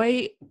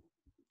enjoy,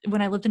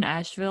 when I lived in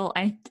Asheville,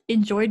 I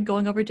enjoyed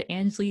going over to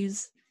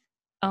Ansley's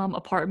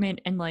apartment,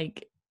 and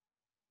like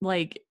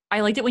I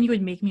liked it when you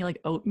would make me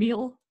like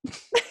oatmeal.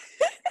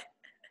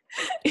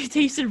 It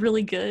tasted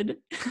really good.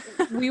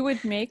 We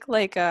would make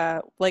like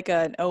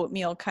an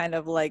oatmeal kind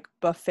of like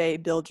buffet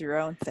build your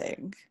own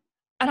thing.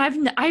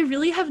 And I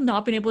really have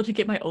not been able to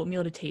get my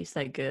oatmeal to taste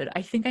that good.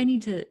 I think I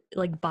need to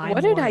like buy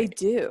What did I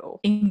do?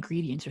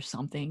 Ingredients or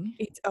something.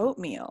 It's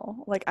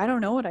oatmeal. Like, I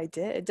don't know what I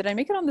did. Did I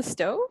make it on the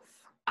stove?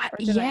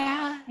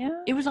 Yeah.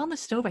 It was on the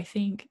stove, I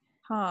think.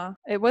 Huh.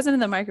 It wasn't in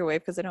the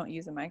microwave because I don't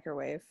use a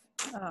microwave.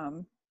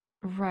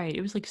 Right.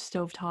 It was like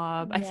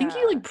stovetop. Yeah. I think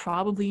you like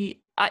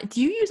probably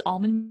do you use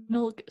almond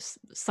milk?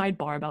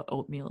 Sidebar about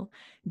oatmeal.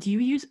 Do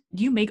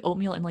you make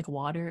oatmeal in like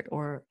water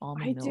or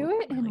almond milk? I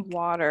do it in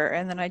water,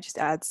 and then I just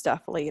add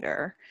stuff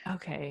later.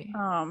 Okay.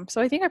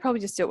 So I think I probably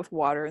just do it with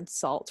water and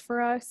salt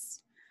for us.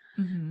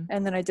 Mm-hmm.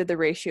 And then I did the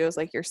ratios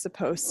like you're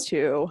supposed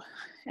to.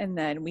 And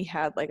then we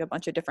had like a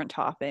bunch of different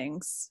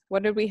toppings.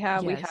 What did we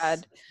have? Yes. We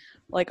had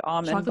like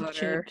almond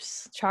butter,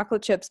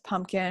 chocolate chips,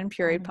 pumpkin,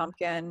 pureed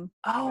pumpkin.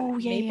 Oh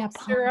yeah,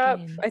 syrup.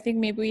 Pumpkin. I think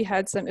maybe we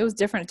had some. It was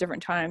different at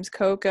different times.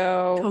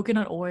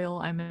 Coconut oil.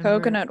 I remember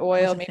coconut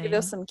oil. Maybe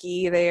there's some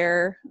ghee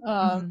there.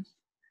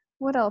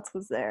 What else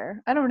was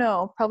there? I don't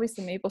know. Probably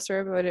some maple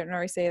syrup. But I didn't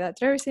already say that.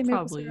 Did I already say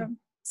maple syrup?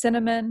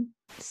 Cinnamon.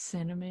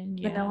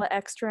 Yeah. Vanilla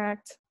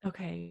extract.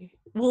 Okay.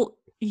 Well,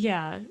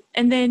 yeah,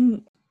 and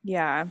then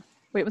yeah.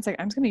 Wait 1 second.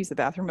 I'm just gonna use the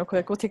bathroom real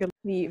quick. We'll take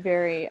the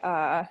very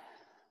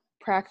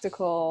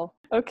practical.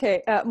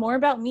 Okay, more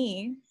about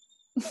me.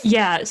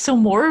 Yeah, so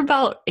more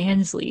about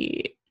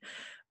Ansley.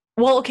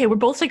 Well, okay, we're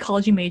both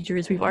psychology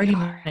majors. We've already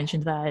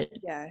mentioned that.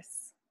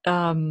 Yes.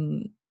 Oh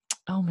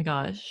my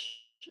gosh.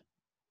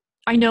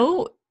 I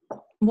know.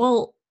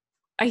 Well,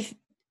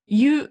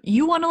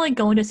 you want to like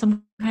go into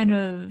some kind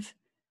of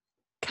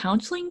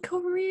counseling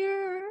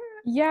career?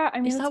 Yeah, I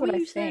mean, Is that's that what what I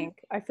you said? think.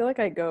 I feel like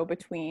I go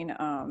between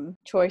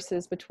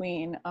choices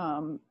between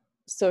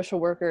social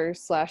worker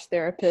slash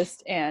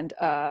therapist and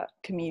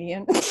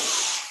comedian.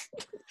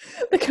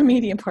 The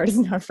comedian part is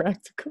not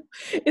practical.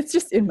 It's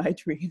just in my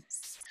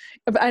dreams.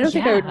 But I don't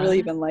think I would really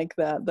Yeah. even like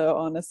that, though,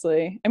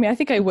 honestly. I mean, I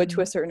think I would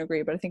to a Mhm. certain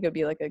degree, but I think it'd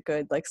be like a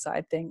good like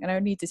side thing, and I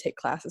would need to take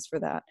classes for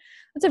that.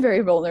 That's a very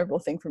vulnerable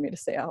thing for me to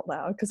say out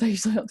loud because I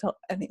usually don't tell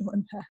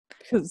anyone that.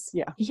 Because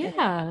yeah, anyway.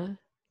 Yeah.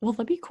 Well,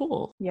 that'd be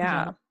cool. Yeah,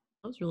 Yeah,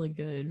 that was really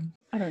good.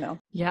 I don't know.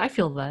 Yeah, I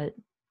feel that.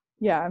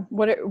 Yeah,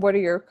 what are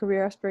your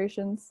career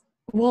aspirations?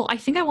 Well, I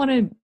think I want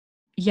to.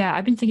 Yeah,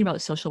 I've been thinking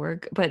about social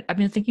work, but I've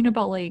been thinking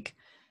about like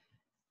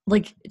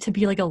to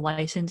be like a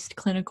licensed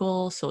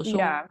clinical social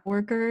Yeah.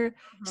 worker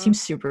Mhm. seems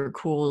super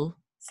cool.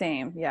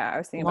 Same. Yeah, I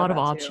was A thinking about lot of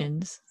that too.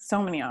 options.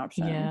 So many Yeah.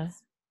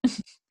 options.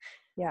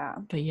 Yeah.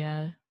 But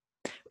yeah.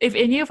 If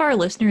any of our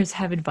listeners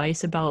have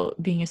advice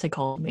about being a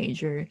psychology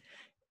major,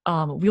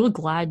 we will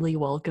gladly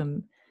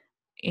welcome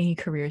any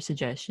career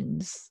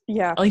suggestions.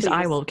 Yeah, At least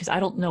I please. will, because I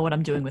don't know what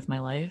I'm doing with my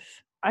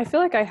life. I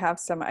feel like I have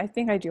some. I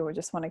think I do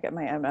just want to get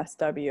my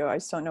MSW. I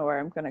just don't know where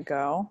I'm going to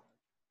go.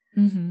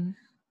 Mm-hmm.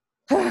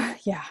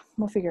 Yeah,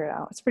 we'll figure it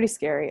out. It's pretty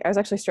scary. I was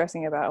actually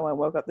stressing about it when I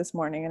woke up this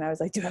morning and I was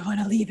like, do I want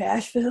to leave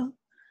Asheville?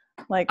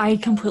 Like, I I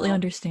don't completely know. I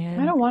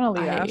understand. don't want to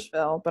leave I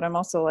Asheville, but I'm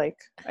also like,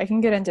 I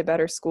can get into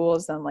better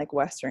schools than like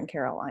Western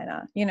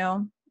Carolina, you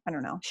know? I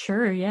don't know.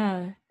 Sure,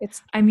 yeah.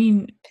 It's, I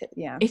mean,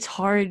 yeah. it's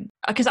hard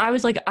because I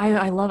was like,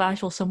 I love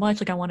Asheville so much.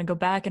 Like, I want to go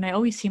back, and I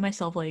always see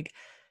myself like,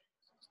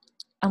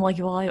 I'm like,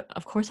 well,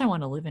 of course I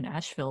want to live in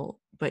Asheville,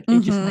 but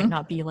it just might Mm-hmm.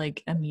 not be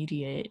like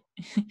immediate.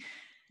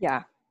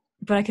 Yeah.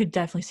 But I could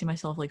definitely see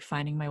myself like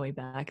finding my way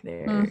back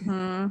there.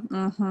 Mm-hmm.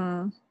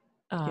 Mm-hmm.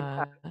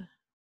 Yeah. Uh,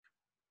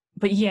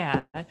 but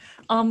yeah,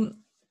 um,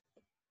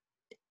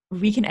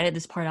 we can edit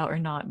this part out or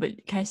not.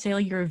 But can I say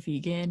like you're a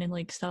vegan and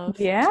like stuff?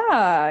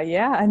 Yeah.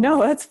 Yeah.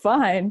 No, that's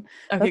fine.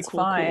 Okay, That's cool,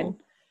 fine. cool.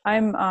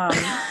 I'm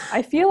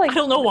I feel I like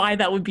don't know why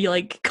that would be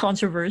like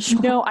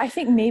controversial. no, I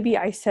think maybe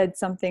I said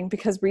something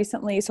because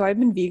recently, so I've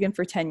been vegan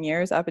for 10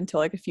 years up until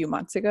like a few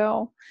months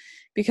ago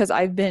because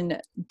I've been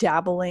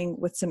dabbling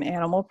with some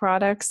animal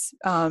products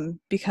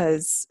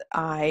because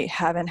I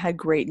haven't had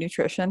great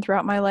nutrition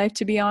throughout my life,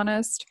 to be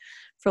honest,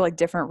 for like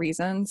different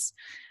reasons.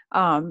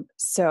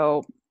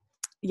 So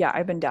yeah,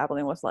 I've been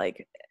dabbling with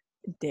like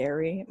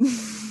dairy.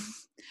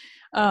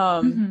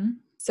 um, Mm-hmm.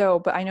 so,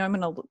 but I know I'm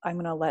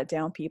gonna let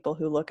down people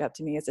who look up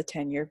to me as a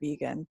 10-year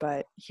vegan,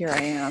 but here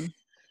I am,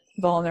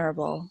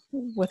 vulnerable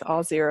with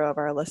all zero of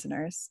our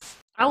listeners.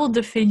 I will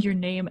defend your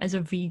name as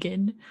a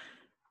vegan.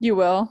 You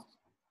will?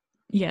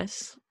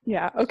 Yes.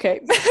 Yeah,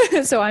 okay.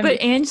 So I'm But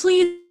Ansley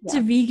is yeah.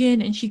 a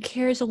vegan and she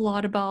cares a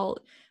lot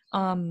about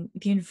the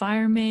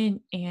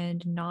environment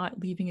and not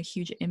leaving a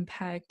huge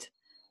impact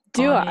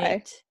Do on I?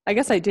 it. I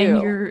guess I And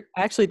do.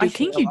 I actually I do care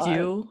think a you lot.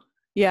 do.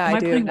 Yeah, Am I I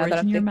do. putting Now that words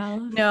I'm in your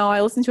thinking, mouth? no,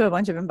 I listen to a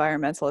bunch of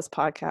environmentalist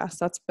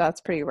podcasts.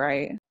 That's pretty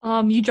right.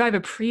 You drive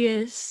a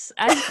Prius,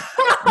 as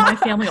my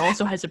family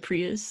also has a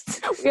Prius.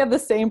 We have the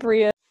same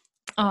Prius.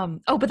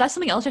 Oh, but that's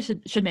something else I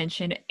should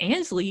mention.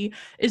 Ansley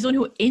is the one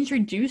who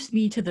introduced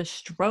me to the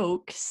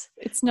Strokes,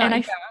 It's and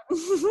not,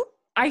 yeah.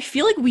 I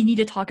feel like we need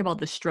to talk about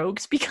the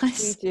Strokes We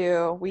because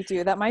do. We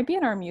do. That might be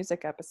in our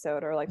music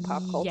episode or like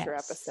pop culture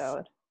yes,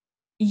 episode.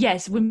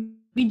 yes, when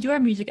we do our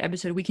music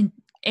episode, we can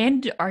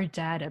and our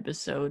dad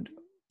episode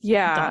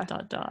Yeah. dot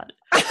dot dot.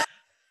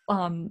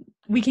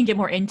 We can get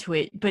more into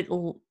it, but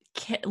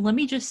let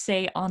me just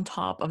say on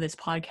top of this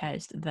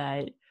podcast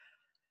that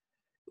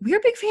we are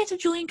big fans of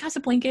Julian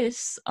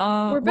Casablancas.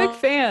 We're big Well,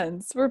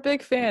 fans. We're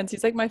big fans.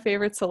 He's like my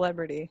favorite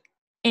celebrity.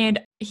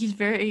 and he's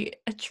very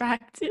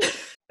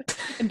attractive.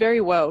 And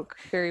very woke,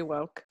 very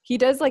woke. He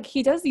does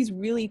these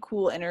really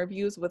cool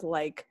interviews with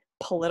like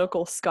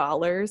political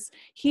scholars.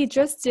 He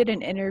just did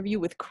an interview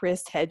with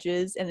Chris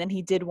Hedges and then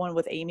he did one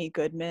with Amy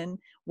Goodman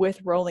with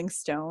Rolling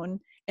Stone,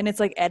 and it's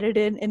like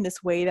edited in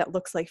this way that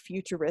looks like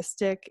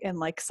futuristic and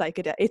like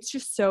psychedelic. It's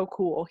just so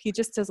cool. He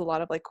just does a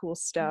lot of like cool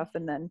stuff,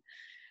 and then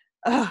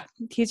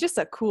he's just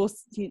a cool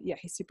yeah,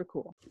 he's super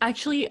cool.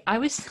 Actually, I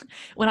was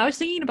when I was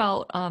thinking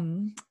about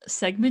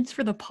segments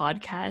for the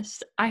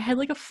podcast, I had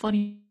like a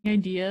funny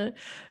idea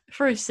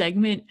for a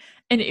segment,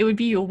 and it would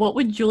be what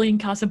would Julian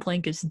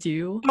Casablancas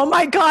do? Oh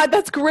my god,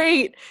 that's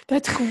great.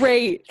 That's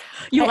great.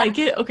 You I like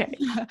it? Okay.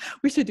 Yeah,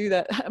 we should do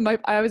that.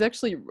 I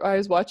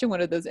was watching one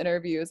of those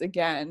interviews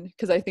again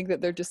because I think that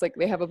they're just like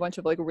they have a bunch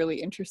of like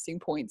really interesting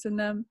points in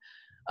them.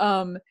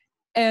 Um,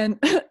 and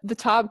the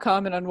top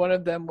comment on one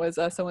of them was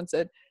someone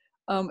said,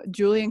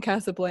 Julian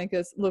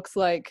Casablancas looks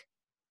like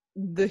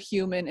the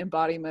human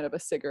embodiment of a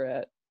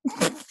cigarette.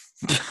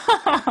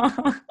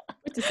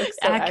 Which is like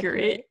so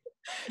accurate.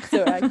 Accurate.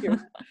 So accurate.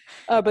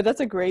 But that's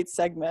a great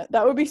segment.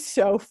 That would be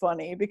so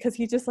funny because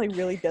he just like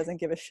really doesn't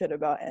give a shit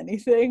about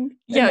anything.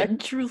 And Yeah, like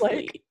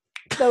truthfully.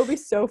 that would be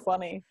so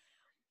funny.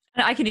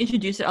 And I can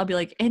introduce it. I'll be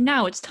like, and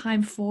now it's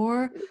time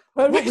for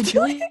what would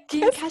Julian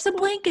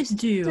Casablancas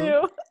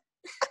do?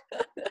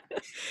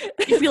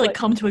 If we like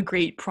come to a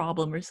great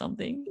problem or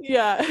something.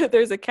 Yeah,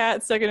 there's a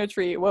cat stuck in a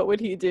tree. What would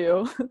he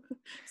do?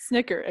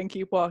 Snicker and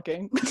keep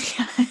walking.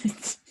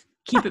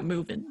 Keep it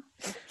moving.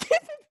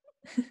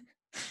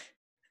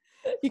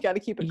 You got to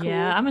keep it cool.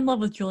 Yeah, I'm in love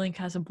with Julian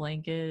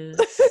Casablancas,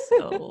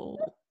 so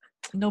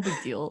no big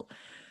deal.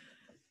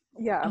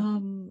 Yeah.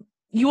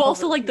 You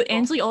also like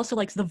Ansley also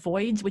likes The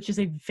Voids, which is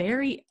a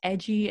very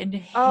edgy and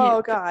hip.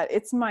 Oh God,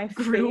 it's my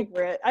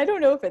favorite. I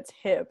don't know if it's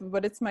hip,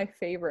 but it's my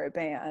favorite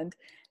band.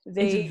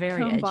 They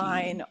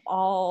combine edgy.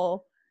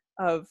 All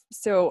of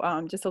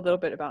just a little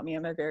bit about me.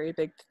 I'm a very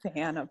big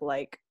fan of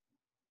like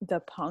the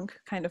punk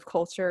kind of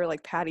culture.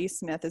 Like Patti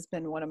Smith has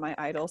been one of my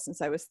idols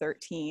since I was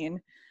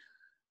 13.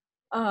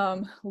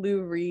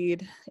 Lou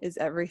Reed is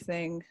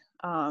everything.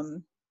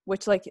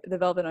 Which like the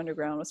Velvet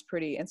Underground was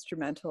pretty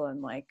instrumental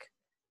in like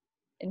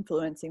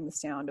influencing the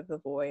sound of the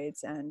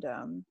Voids and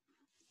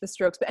the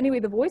Strokes. But anyway,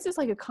 the Voids is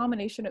like a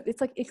combination of, it's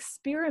like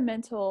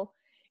experimental.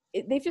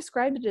 They've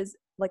described it as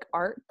like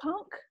art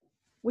punk,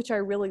 which I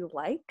really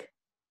like.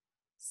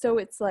 So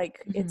it's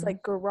like it's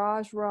like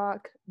garage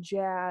rock,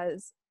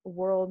 jazz,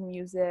 world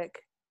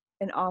music,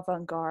 and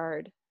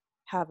avant-garde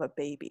have a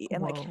baby,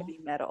 and like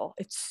heavy metal.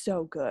 It's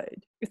so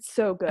good. It's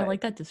so good. I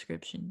like that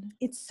description.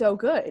 It's so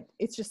good.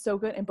 It's just so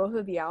good. And both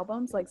of the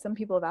albums, like some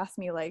people have asked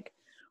me like,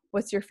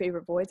 what's your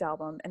favorite Voids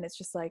album? And it's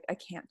just like, I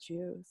can't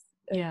choose.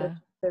 Yeah.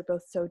 They're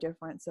both so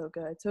different, so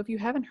good. So if you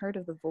haven't heard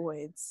of the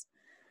Voids,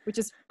 which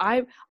is,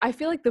 I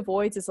feel like the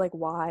Voids is like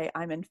why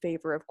I'm in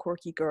favor of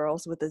Quirky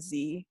Girls with a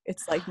Z.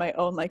 It's like my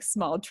own like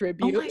small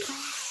tribute. Oh my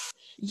gosh.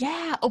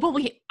 Yeah. Oh, but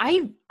wait,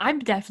 I'm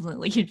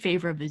definitely in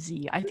favor of the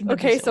Z. I think.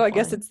 Okay, so I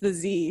guess it's the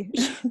Z.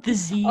 The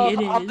Z.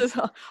 It is.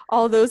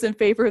 All those in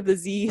favor of the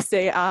Z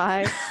say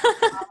aye.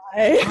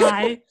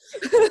 Aye.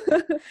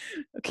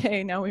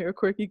 Okay, now we are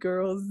Quirky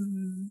Girls.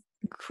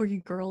 Quirky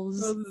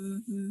Girls.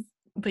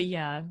 But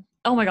yeah.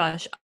 Oh my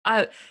gosh.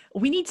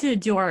 We need to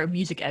do our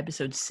music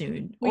episode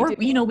soon.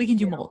 We can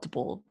do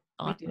multiple.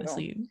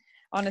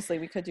 Honestly,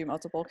 we could do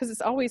multiple because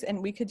it's always,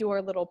 and we could do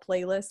our little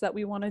playlist that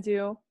we want to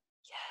do.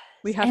 Yes.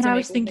 We have to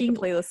make a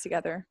playlist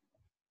together.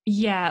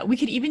 Yeah, we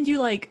could even do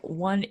like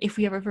one, if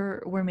we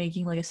ever were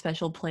making like a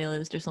special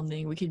playlist or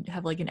something, we could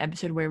have like an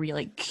episode where we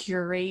like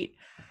curate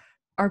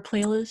our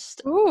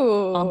playlist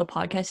on the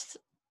podcast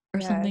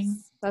or something.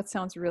 That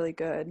sounds really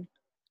good. Good.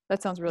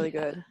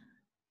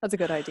 That's a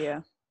good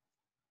idea.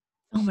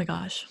 Oh my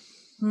gosh.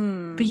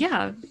 But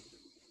yeah.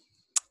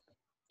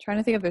 Trying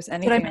to think if there's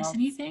anything Did I miss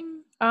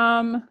anything?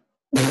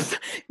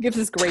 Gives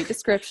this great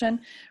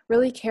description.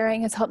 Really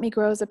caring, has helped me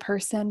grow as a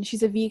person.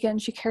 She's a vegan.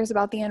 She cares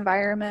about the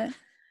environment.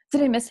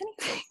 Did I miss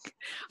anything?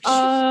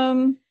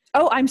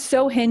 I'm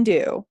so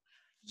Hindu.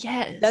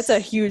 Yes. That's a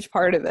huge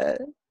part of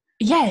it.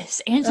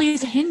 Yes. Ansley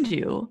is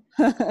Hindu.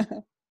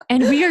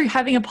 And we are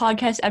having a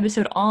podcast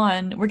episode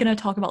we're going to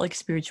talk about like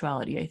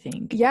spirituality, I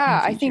think.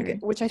 Yeah,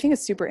 which I think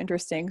is super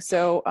interesting.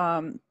 So,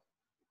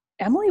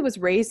 Emily was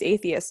raised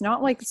atheist,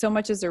 not like so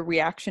much as a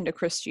reaction to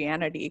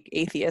Christianity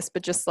atheist,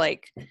 but just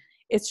like,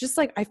 it's just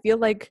like, I feel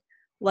like,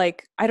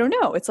 I don't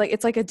know. It's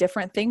like a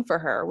different thing for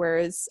her.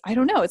 Whereas I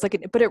don't know, it's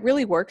like, but it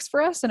really works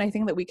for us. And I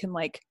think that we can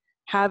like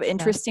have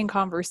interesting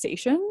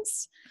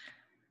conversations.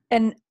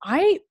 And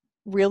I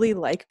really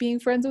like being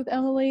friends with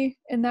Emily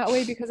in that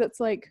way, because it's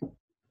like,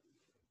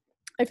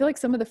 I feel like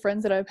some of the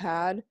friends that I've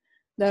had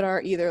that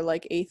are either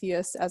like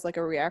atheists as like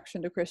a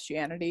reaction to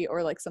Christianity,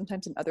 or like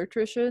sometimes in other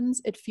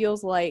traditions, it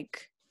feels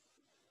like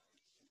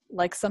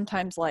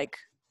sometimes like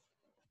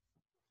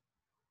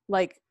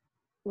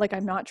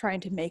I'm not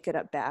trying to make it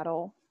a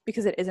battle,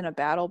 because it isn't a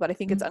battle, but I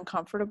think it's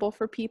uncomfortable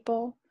for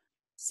people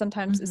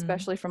sometimes,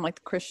 especially from like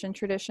the Christian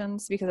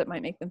traditions, because it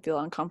might make them feel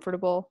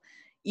uncomfortable,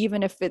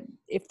 even if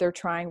they're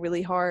trying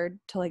really hard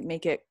to like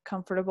make it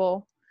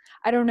comfortable.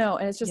 I don't know.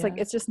 And it's just like,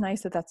 it's just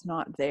nice that that's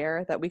not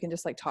there, that we can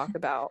just like talk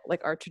about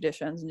like our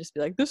traditions and just be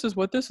like, this is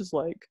what this is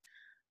like.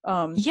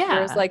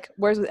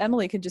 Whereas with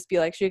Emily could just be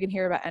like, she can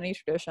hear about any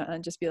tradition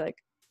and just be like,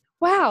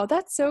 wow,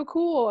 that's so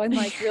cool. And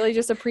like really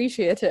just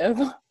appreciative.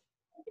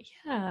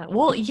 Yeah.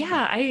 Well,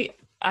 yeah,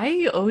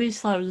 I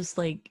always thought it was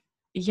like,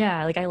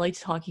 yeah, like I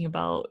liked talking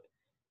about,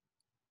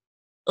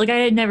 like I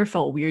had never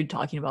felt weird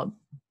talking about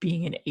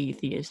being an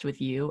atheist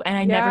with you. And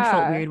I never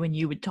felt weird when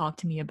you would talk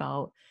to me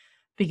about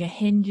being a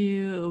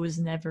Hindu. It was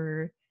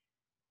never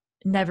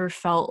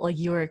felt like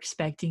you were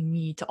expecting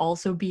me to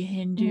also be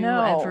Hindu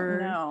ever.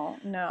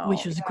 No.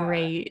 Which was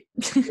great.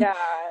 Yeah.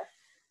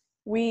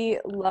 We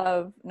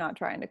love not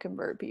trying to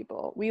convert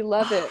people. We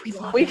love it.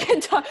 We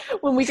can talk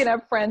when we can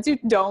have friends who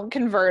don't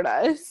convert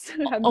us.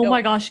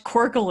 My gosh,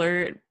 quirk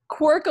alert.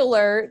 Quirk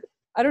alert.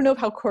 I don't know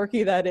how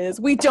quirky that is.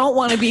 We don't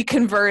want to be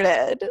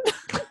converted.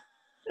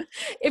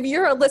 If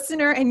you're a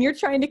listener and you're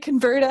trying to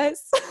convert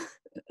us,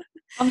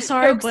 I'm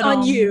sorry, joke's but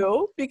on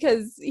you,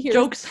 because here's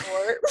jokes.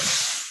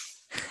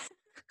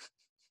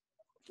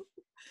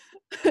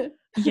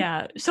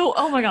 Yeah. So,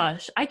 oh my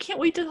gosh, I can't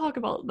wait to talk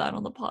about that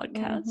on the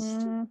podcast.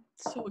 Mm-hmm.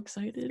 So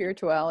excited.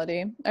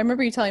 Spirituality. I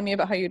remember you telling me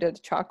about how you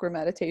did chakra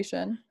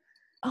meditation.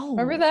 Oh.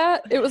 Remember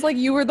that? It was like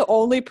you were the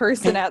only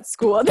person at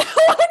school that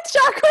went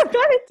chakra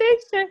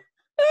meditation.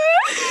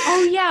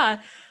 Oh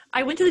yeah.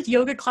 I went to this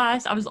yoga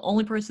class. I was the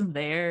only person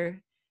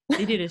there.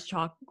 They did a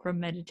chakra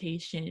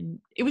meditation.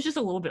 It was just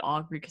a little bit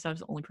awkward because I was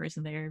the only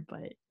person there,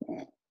 but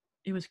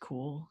it was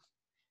cool.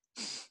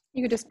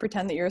 You could just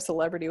pretend that you're a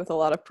celebrity with a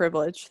lot of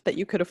privilege, that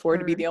you could afford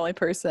to be the only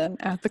person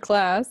at the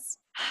class.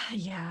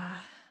 Yeah.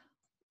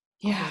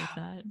 Yeah. I'll go with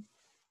that.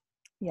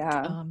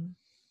 Yeah.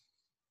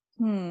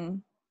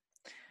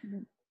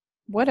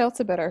 What else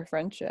about our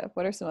friendship?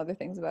 What are some other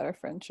things about our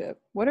friendship?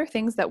 What are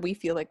things that we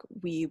feel like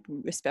we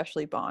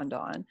especially bond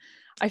on?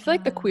 I feel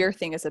like the queer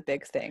thing is a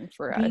big thing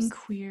for us. Being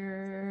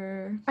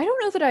queer. I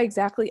don't know that I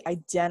exactly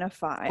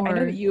identify. I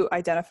know that you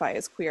identify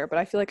as queer, but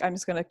I feel like I'm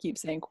just going to keep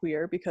saying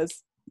queer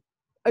because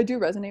I do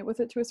resonate with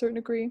it to a certain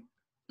degree.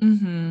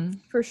 Mm-hmm.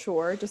 For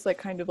sure. Just like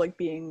kind of like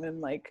being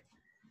in like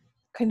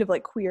kind of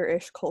like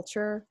queer-ish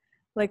culture.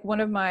 Like one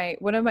of my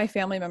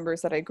family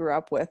members that I grew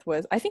up with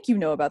was, I think you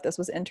know about this,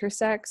 was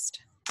intersexed.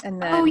 And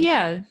then, oh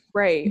yeah,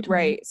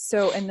 right.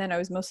 So, and then I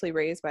was mostly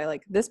raised by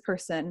like this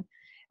person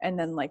and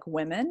then like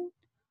women.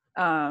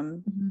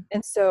 And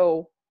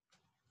so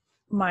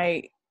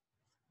I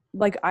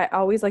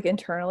always like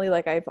internally,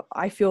 like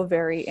I feel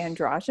very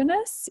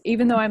androgynous,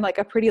 even though I'm like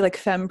a pretty like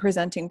femme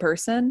presenting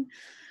person.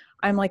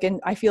 I'm like,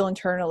 I feel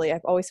internally,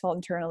 I've always felt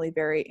internally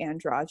very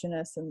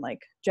androgynous, and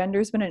like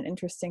gender's been an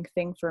interesting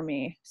thing for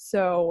me.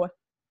 So,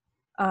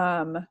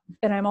 and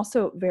I'm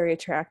also very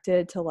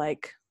attracted to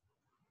like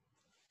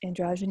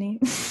androgyny.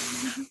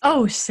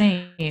 Oh,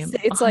 same.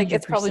 It's like 100%.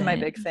 It's probably my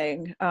big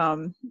thing.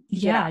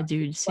 Yeah,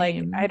 dude,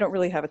 same. Like I don't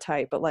really have a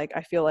type, but like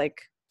I feel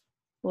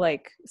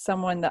like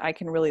someone that I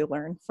can really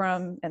learn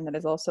from and that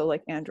is also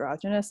like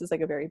androgynous is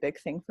like a very big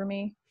thing for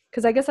me,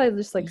 because I guess I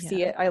just like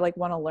see it, I like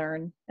want to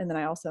learn, and then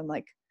I also am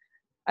like,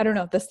 I don't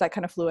know, that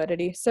kind of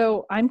fluidity.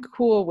 So I'm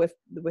cool with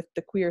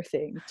the queer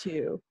thing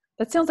too.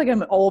 That sounds like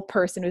I'm an old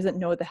person who doesn't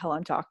know what the hell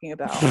I'm talking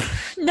about.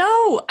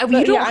 No,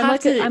 you don't have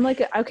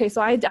to. Okay,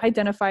 so I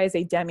identify as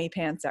a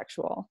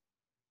demi-pansexual.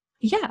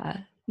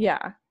 Yeah.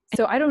 Yeah.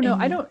 So I don't know.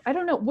 I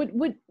don't know what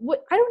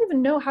I don't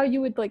even know how you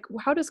would like,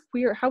 how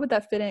would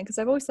that fit in? Because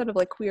I've always thought of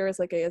like queer as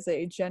like as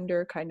a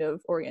gender kind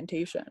of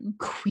orientation.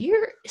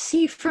 Queer?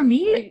 See, for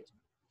me,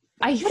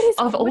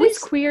 what does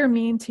queer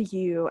mean to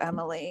you,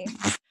 Emily?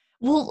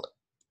 Well,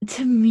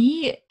 to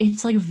me,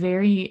 it's like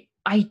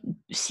I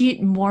see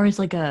it more as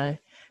like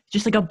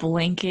just like a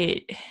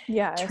blanket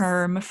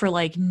term for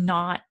like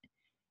not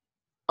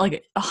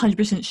like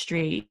 100%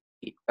 straight.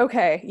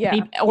 Okay, yeah.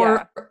 Maybe,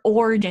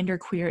 or gender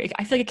queer.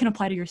 I feel like it can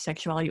apply to your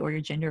sexuality or your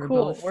gender.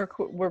 Cool. Or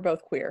both. We're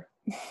both queer.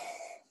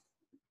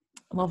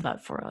 Love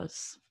that for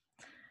us.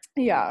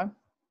 Yeah.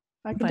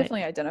 I can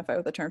definitely identify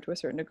with the term to a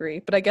certain degree,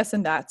 but I guess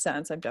in that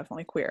sense, I'm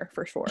definitely queer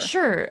for sure.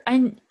 Sure.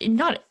 And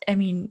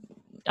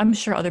I'm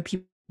sure other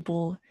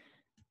people,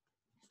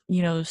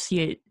 see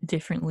it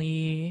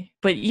differently,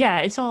 but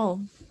yeah, it's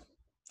all,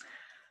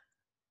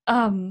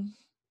 I'm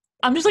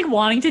just like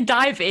wanting to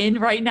dive in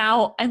right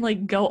now and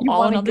like go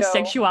all in on the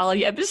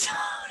sexuality episode.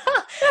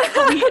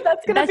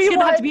 It's gonna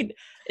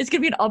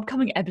be an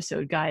upcoming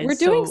episode, guys. We're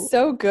doing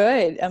so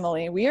good,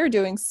 Emily. We are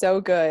doing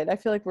so good. I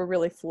feel like we're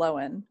really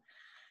flowing.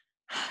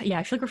 Yeah,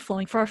 I feel like we're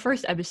flowing for our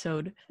first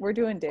episode. We're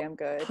doing damn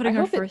good. I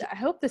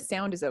hope the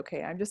sound is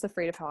okay. I'm just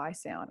afraid of how I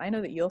sound. I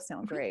know that you'll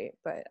sound great,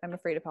 but I'm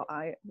afraid of how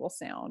I will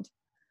sound.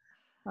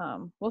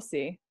 We'll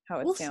see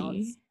how it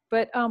sounds. See.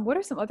 But what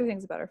are some other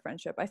things about our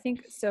friendship? I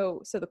think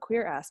so the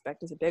queer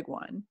aspect is a big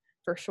one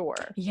for sure.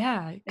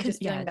 Yeah,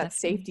 just feeling that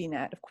safety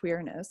net of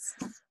queerness.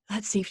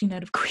 That safety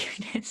net of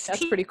queerness.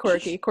 That's pretty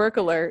quirky. Quirk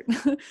alert.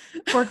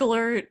 Quirk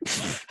alert.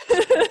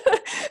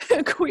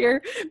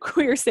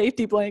 queer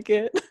safety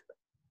blanket.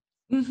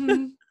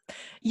 Mm-hmm.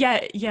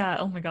 Yeah.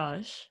 Oh my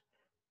gosh,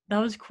 that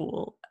was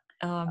cool.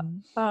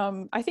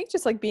 I think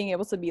just like being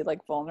able to be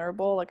like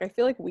vulnerable. Like I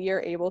feel like we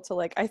are able to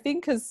like, I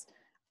think because,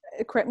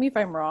 correct me if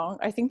I'm wrong,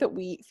 I think that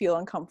we feel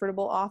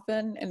uncomfortable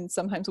often, and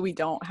sometimes we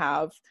don't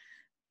have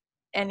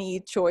any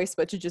choice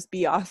but to just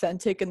be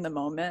authentic in the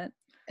moment,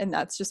 and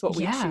that's just what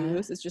we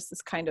choose. It's just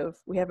this kind of,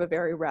 we have a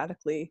very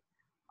radically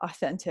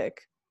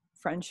authentic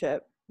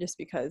friendship just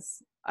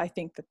because I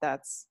think that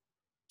that's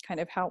kind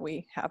of how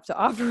we have to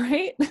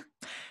operate.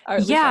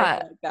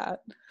 Yeah, like that.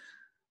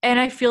 And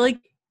I feel like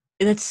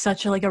that's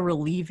such a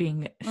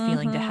relieving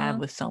feeling to have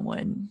with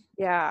someone.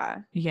 Yeah.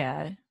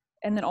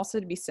 And then also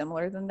to be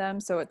similar than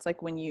them, so it's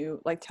like when you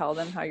like tell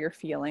them how you're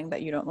feeling,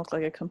 that you don't look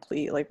like a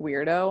complete like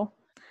weirdo.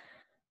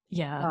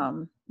 Yeah.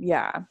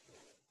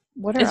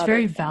 It's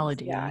very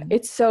validating. Yeah,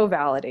 it's so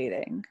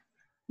validating.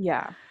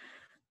 Yeah.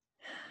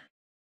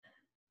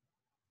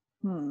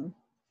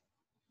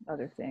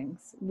 Other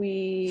things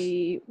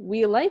we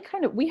like,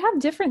 kind of, we have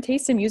different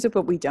tastes in music,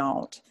 but we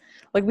don't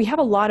like, we have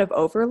a lot of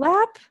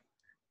overlap,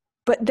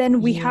 but then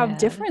we have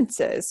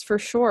differences for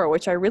sure,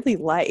 which I really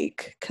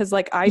like, because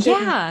like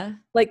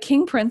like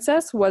King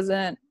Princess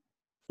wasn't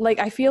like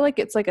I feel like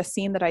it's like a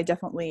scene that I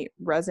definitely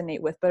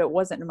resonate with, but it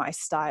wasn't my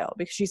style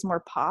because she's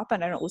more pop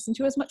and I don't listen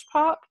to as much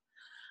pop.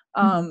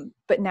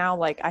 But now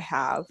like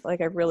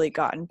I've really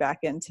gotten back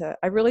into,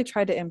 I really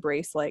tried to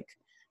embrace like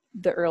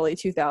the early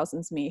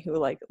 2000s me who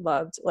like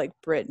loved like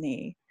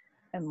Britney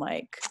and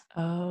like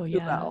who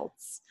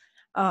else?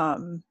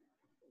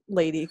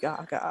 Lady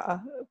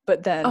Gaga.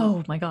 But then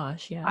oh my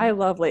gosh, yeah, I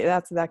love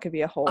that could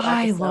be a whole episode.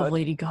 I love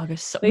Lady Gaga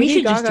so Lady we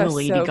should Gaga just do a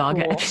Lady so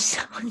Gaga cool.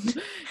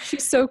 episode.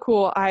 She's so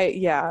cool.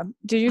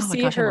 Did you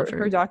see gosh,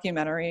 her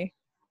documentary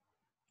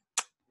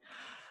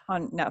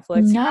on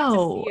Netflix? You have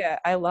to see it.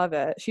 I love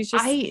it. She's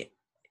just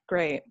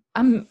great.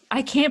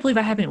 I can't believe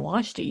I haven't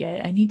watched it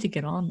yet. I need to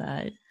get on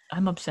that.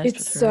 I'm obsessed with her.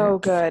 It's so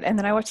good. And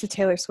then I watched the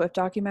Taylor Swift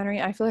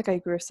documentary. I feel like I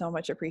grew so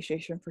much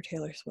appreciation for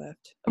Taylor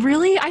Swift.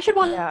 Really? I should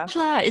watch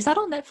that. Is that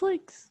on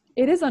Netflix?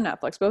 It is on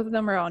Netflix. Both of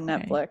them are on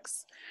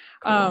Netflix.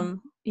 Cool.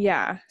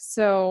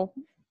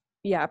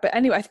 But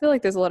anyway, I feel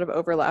like there's a lot of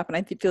overlap, and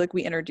I feel like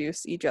we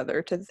introduce each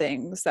other to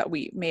things that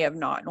we may have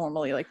not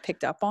normally like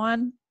picked up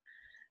on.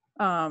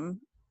 I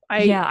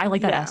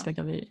like that aspect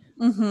of it.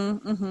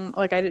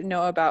 Like I didn't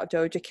know about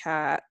Doja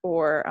Cat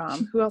or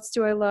who else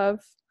do I love?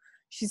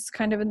 She's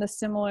kind of in the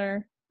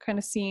similar kind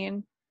of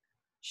scene.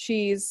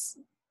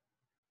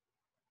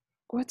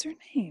 What's her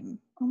name?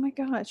 Oh my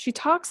god, she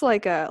talks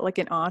like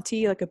an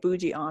auntie, like a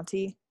bougie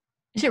auntie.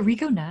 Is it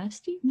Rico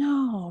Nasty?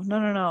 No.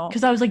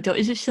 Because I was like,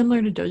 is it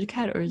similar to Doja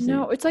Cat or is it?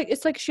 No, it's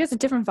like she has a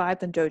different vibe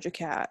than Doja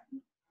Cat.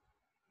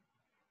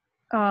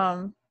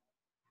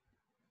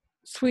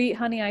 Sweet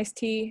Honey Iced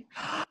Tea.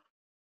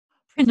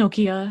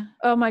 Nokia.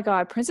 Oh my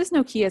god, Princess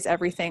Nokia is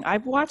everything.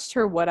 I've watched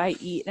her What I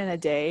Eat in a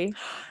Day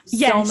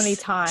so many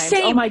times.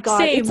 Oh my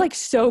god, it's like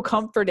so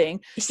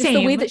comforting. Just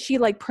the way that she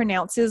like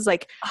pronounces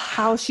like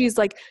how she's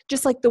like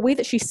just like the way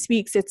that she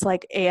speaks, it's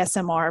like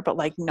ASMR but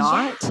like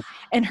not. Yeah.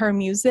 And her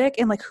music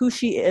and like who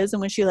she is and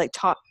when she like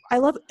talk. I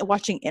love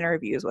watching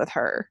interviews with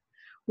her.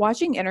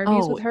 Watching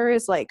interviews with her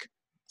is like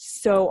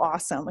so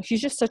awesome. Like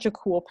she's just such a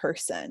cool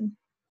person.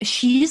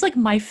 She's like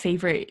my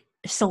favorite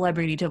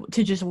celebrity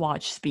to just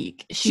watch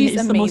speak. She's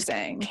amazing. The most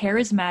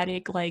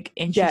charismatic, like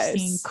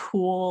interesting,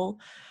 cool.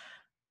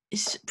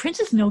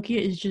 Princess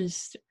Nokia is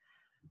just,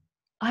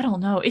 I don't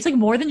know. It's like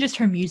more than just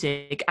her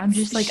music. I'm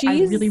just like, I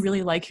really,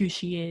 really like who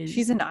she is.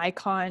 She's an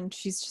icon.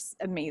 She's just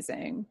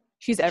amazing.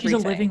 She's everything.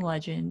 She's a living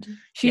legend.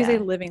 She's a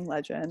living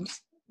legend,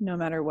 no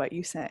matter what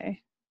you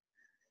say.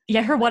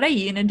 Yeah, her What I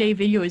Eat in a Day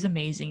video is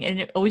amazing. And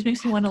it always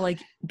makes me want to like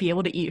be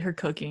able to eat her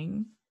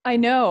cooking. I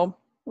know.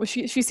 Well,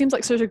 she seems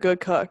like such a good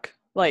cook.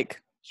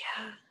 Like,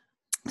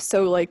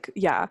 so like,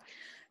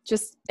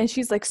 just, and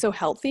she's like so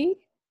healthy.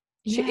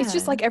 It's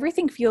just like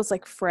everything feels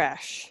like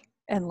fresh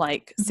and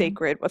like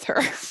sacred with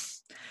her.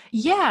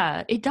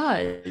 Yeah, it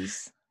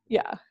does.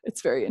 Yeah,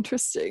 it's very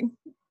interesting.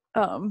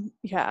 But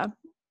yeah,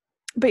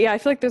 I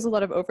feel like there's a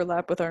lot of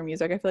overlap with our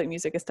music. I feel like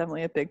music is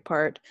definitely a big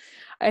part.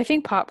 I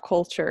think pop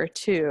culture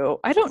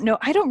too. I don't know.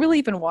 I don't really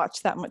even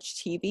watch that much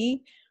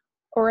TV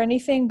or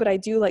anything, but I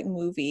do like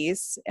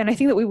movies. And I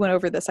think that we went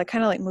over this. I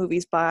kind of like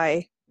movies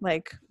by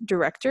like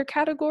director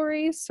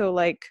categories. So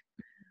like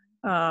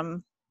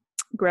Greta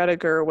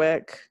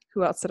Gerwig.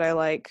 Who else did I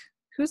like?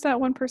 Who's that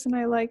one person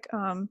I like?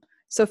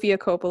 Sofia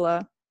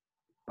Coppola.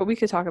 But we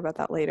could talk about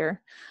that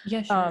later.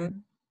 Yeah, sure.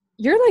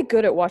 You're like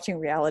good at watching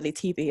reality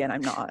TV and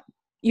I'm not.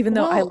 Even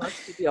though I love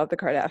to deal with the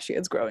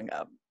Kardashians growing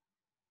up.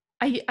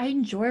 I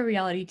enjoy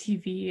reality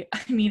TV.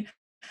 I mean,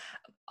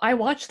 I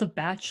watch The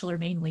Bachelor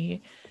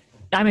mainly.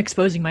 I'm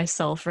exposing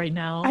myself right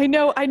now. I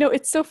know.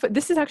 It's so fun.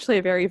 This is actually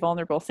a very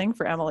vulnerable thing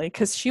for Emily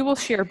because she will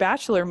share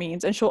Bachelor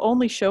memes and she'll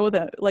only share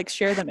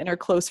them in her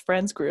close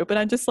friends group. And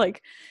I'm just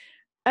like,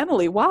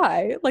 Emily,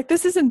 why? Like,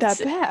 this isn't that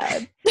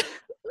bad.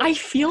 I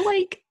feel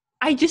like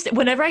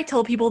whenever I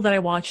tell people that I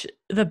watch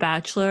The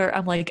Bachelor,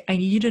 I'm like, I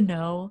need you to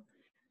know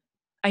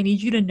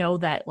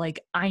that,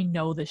 like, I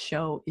know the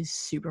show is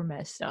super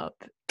messed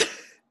up.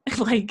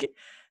 Like,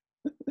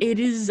 it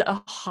is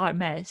a hot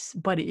mess,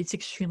 but it's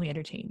extremely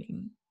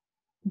entertaining.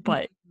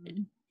 But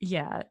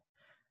yeah,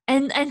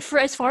 and for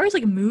as far as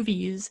like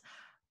movies,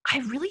 I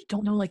really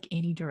don't know like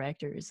any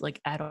directors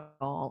like at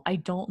all. I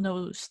don't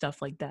know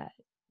stuff like that,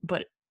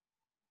 but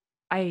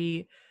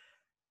I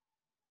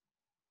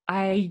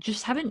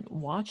just haven't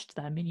watched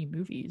that many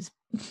movies.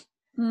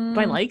 But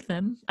I like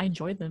them. I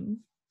enjoy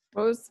them.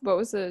 What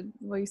was it?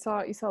 Well, you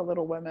saw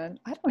Little Women.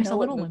 I saw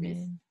Little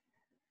Women.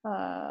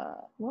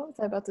 What was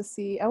I about to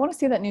see? I want to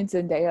see that new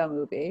Zendaya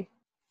movie.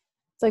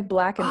 It's like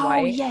black and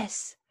white. Oh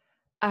yes.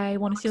 I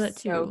want to see that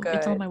too. So good.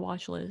 It's on my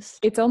watch list.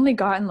 It's only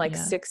gotten like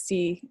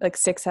 60, like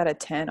 6 out of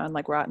 10 on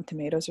like Rotten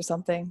Tomatoes or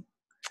something.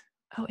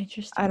 Oh,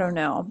 interesting. I don't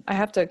know.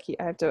 I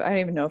don't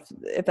even know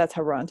if that's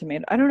how Rotten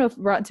Tomatoes. I don't know if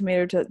Rotten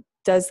Tomatoes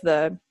does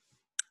the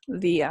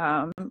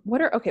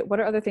what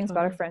are other things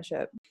about our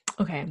friendship?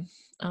 Okay.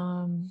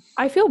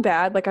 I feel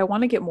bad. Like I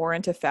want to get more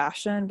into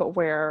fashion, but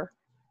where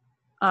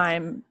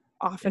I'm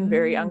often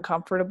very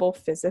uncomfortable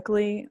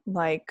physically,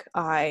 like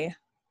I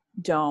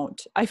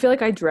feel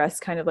like I dress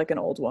kind of like an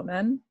old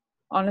woman,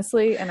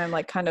 honestly. And I'm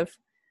like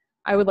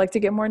I would like to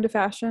get more into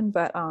fashion,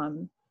 but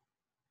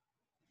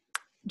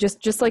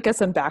just like as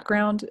some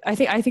background, I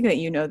think that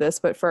you know this,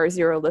 but for our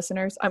 0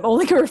 listeners, I'm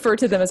only going to refer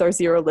to them as our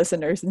 0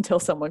 listeners until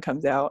someone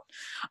comes out.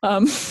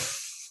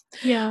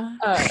 Yeah.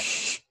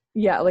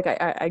 Yeah, like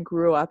I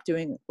grew up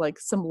doing like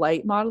some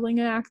light modeling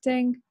and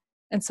acting,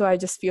 and so I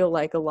just feel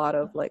like a lot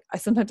of like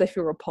sometimes I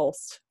feel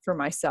repulsed for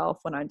myself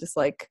when I'm just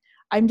like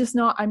I'm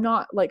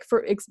not like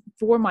for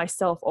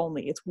myself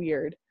only. It's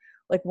weird,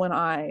 like when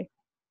I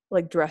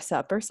like dress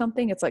up or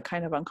something, it's like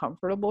kind of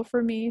uncomfortable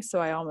for me, so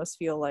I almost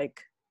feel like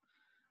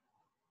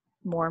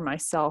more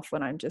myself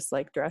when I'm just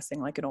like dressing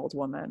like an old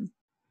woman.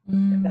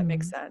 If that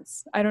makes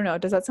sense. I don't know,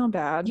 does that sound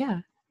bad? Yeah.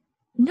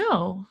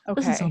 No.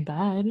 Okay. Doesn't sound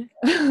bad.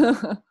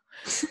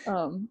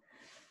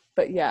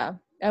 But yeah,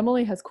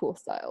 Emily has cool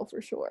style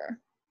for sure.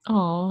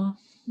 Oh.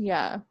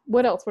 Yeah.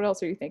 What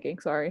else are you thinking?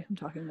 Sorry, I'm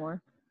talking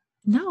more.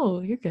 No,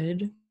 you're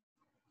good.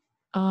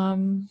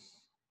 Well,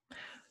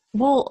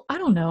 I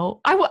don't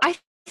know. I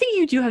think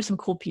you do have some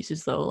cool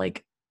pieces though,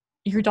 like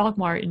your Doc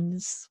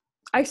Martens.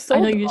 I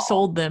know you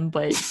sold them,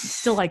 but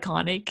still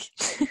iconic.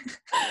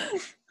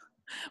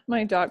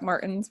 My Doc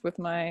Martens with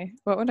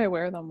what would I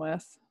wear them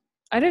with?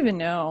 I don't even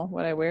know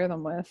what I wear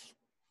them with.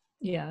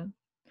 Yeah.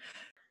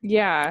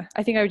 Yeah,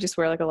 I think I would just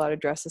wear like a lot of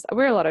dresses. I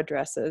wear a lot of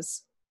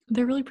dresses.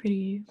 They're really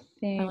pretty.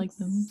 Thanks. I like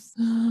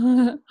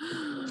them.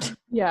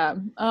 Yeah.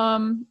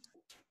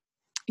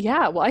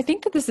 Yeah, well, I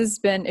think that this has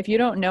been, if you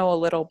don't know a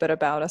little bit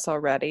about us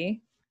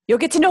already, you'll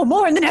get to know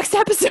more in the next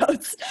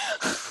episodes.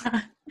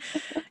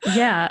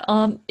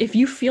 Yeah. If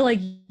you feel like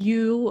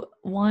you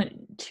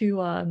want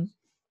to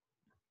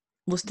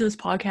listen to this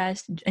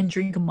podcast and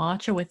drink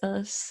matcha with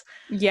us,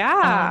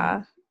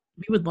 yeah,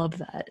 we would love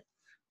that.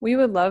 We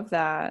would love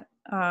that.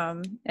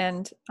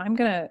 And I'm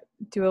gonna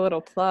do a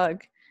little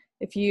plug.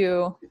 If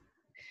you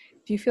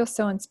feel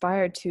so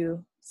inspired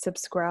to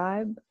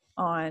subscribe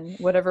on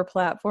whatever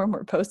platform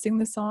we're posting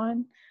this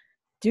on,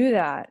 do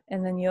that,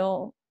 and then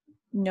you'll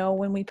know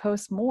when we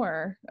post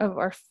more of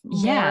our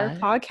more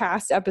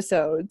podcast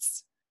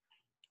episodes.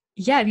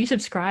 Yeah, if you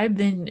subscribe,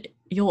 then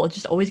you'll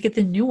just always get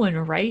the new one,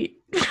 right?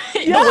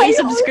 The way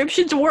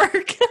subscriptions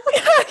work.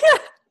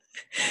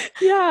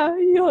 Yeah,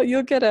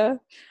 you'll get a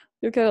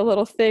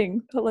little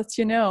thing that lets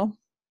you know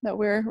that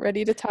we're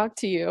ready to talk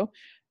to you.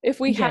 If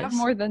we have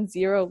more than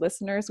 0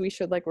 listeners, we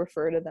should like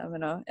refer to them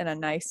in a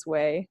nice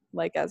way,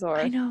 like as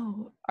our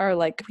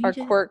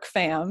quirk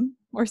fam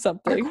or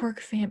something. Our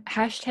quirk fam.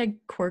 Hashtag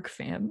quirk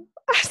fam.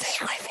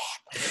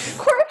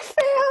 Quirk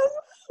fam.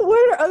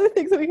 What are other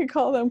things that we could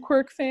call them?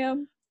 Quirk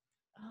fam.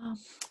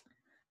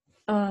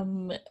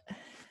 Our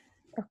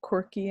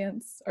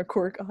quirkians, our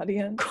quirk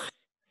audience.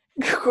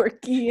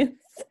 Quirkians.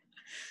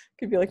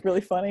 Could be like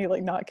really funny,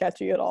 like not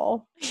catchy at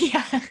all.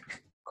 Yeah.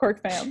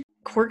 Quirk fam.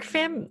 Quirk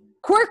fam.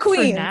 Quirk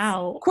queens. For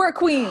now. Quirk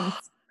queens.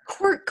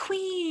 Quirk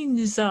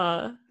queens.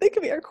 They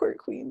could be our quirk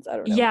queens. I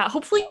don't know. Yeah,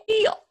 hopefully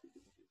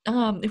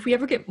if we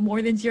ever get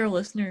more than 0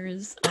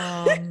 listeners,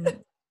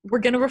 we're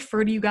gonna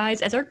refer to you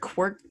guys as our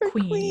quirk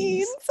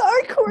queens.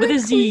 Our quirk with a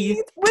Z.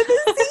 Queens. With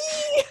a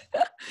Z.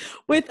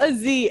 With a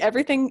Z.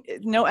 Everything,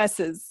 no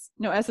S's.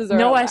 No S's are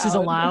no allowed. S's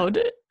allowed.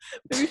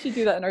 Maybe we should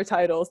do that in our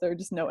titles. There are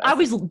just no S's. I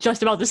was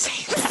just about to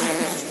say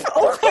that.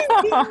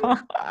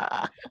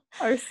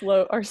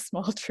 Our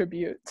small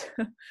tribute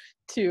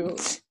to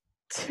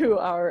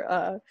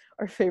our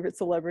favorite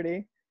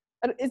celebrity.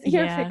 Is he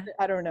our favorite?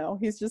 I don't know.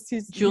 He's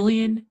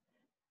Julian.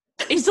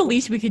 It's the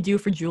least we could do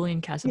for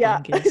Julian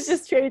Casablancas. Yeah,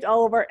 just change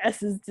all of our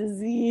S's to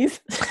Z's.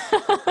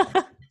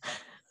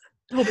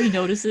 Hope he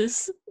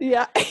notices.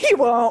 Yeah, he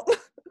won't.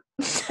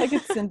 We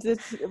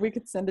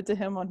could send it to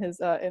him on his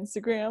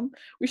Instagram.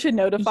 We should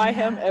notify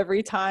him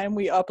every time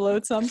we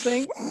upload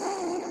something.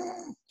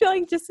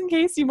 Like, just in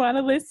case you want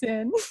to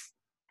listen.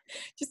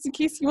 Just in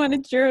case you want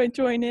to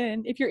join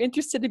in. If you're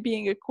interested in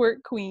being a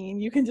quirk queen,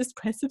 you can just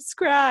press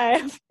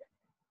subscribe.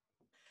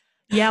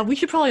 Yeah, we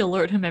should probably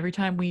alert him every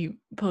time we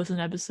post an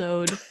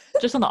episode,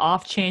 just on the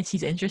off chance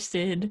he's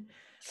interested.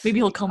 Maybe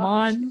he'll come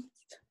on.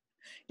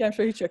 Yeah, I'm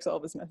sure he checks all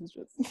of his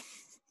messages.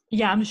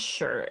 Yeah, I'm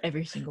sure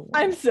every single one.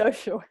 I'm so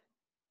sure.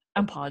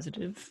 I'm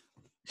positive.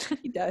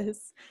 He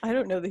does. I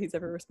don't know that he's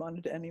ever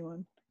responded to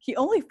anyone. He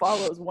only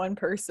follows one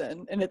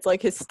person, and it's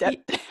like his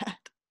stepdad.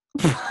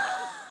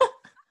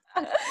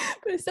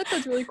 But his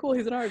stepdad's really cool.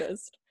 He's an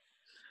artist.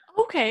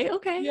 Okay.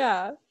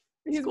 Yeah,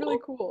 he's really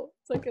cool.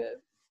 It's like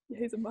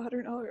he's a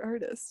modern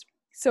artist.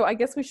 So I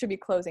guess we should be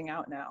closing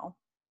out now.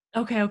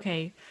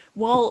 Okay.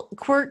 Well,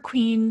 Quirk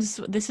Queens,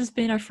 this has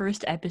been our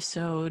first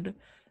episode.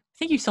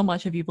 Thank you so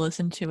much if you've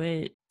listened to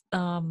it.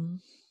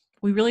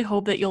 We really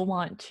hope that you'll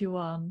want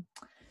to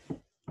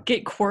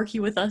get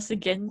quirky with us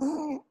again.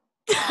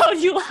 How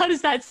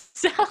does that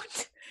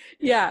sound?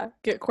 Yeah,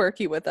 get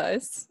quirky with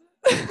us.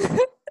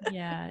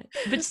 Yeah,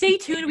 but stay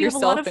tuned. We have a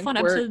lot of fun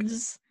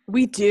episodes.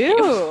 We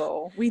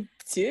do. We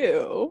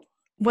do.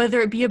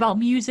 Whether it be about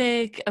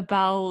music,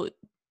 about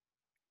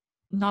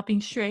not being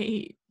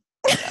straight,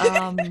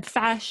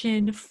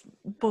 fashion,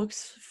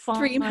 books, fun,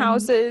 dream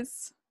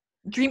houses.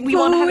 We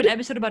want to have an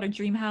episode about a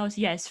dream house.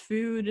 Yes,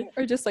 food,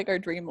 or just like our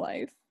dream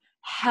life.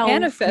 Health.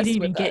 Manifest we didn't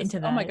even with get us. into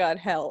that. Oh my God,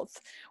 health.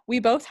 We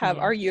both have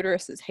our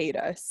uteruses hate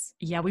us.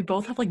 Yeah, we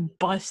both have like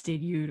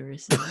busted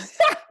uteruses.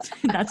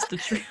 That's the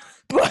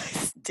truth.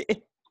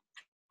 Busted.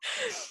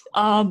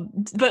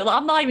 But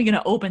I'm not even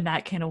gonna open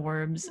that can of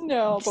worms.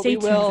 No, but stay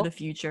tuned for the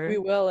future. We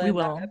will in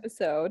that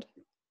episode.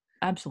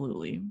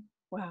 Absolutely.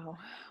 Wow,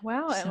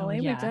 so, Emily,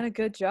 yeah. we've done a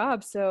good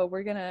job. So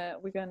we're gonna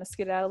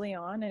skedaddle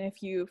on, and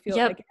if you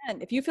feel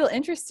if you feel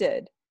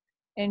interested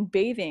in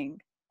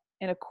bathing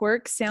in a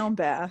quirk sound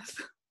bath,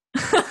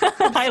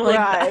 I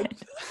like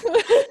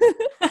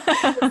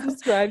that.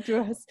 Subscribe to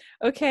us.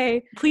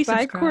 Okay, please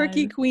bye, subscribe.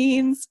 quirky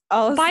queens.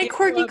 Bye,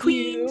 quirky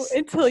queens.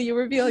 Until you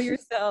reveal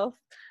yourself.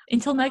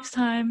 Until next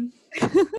time.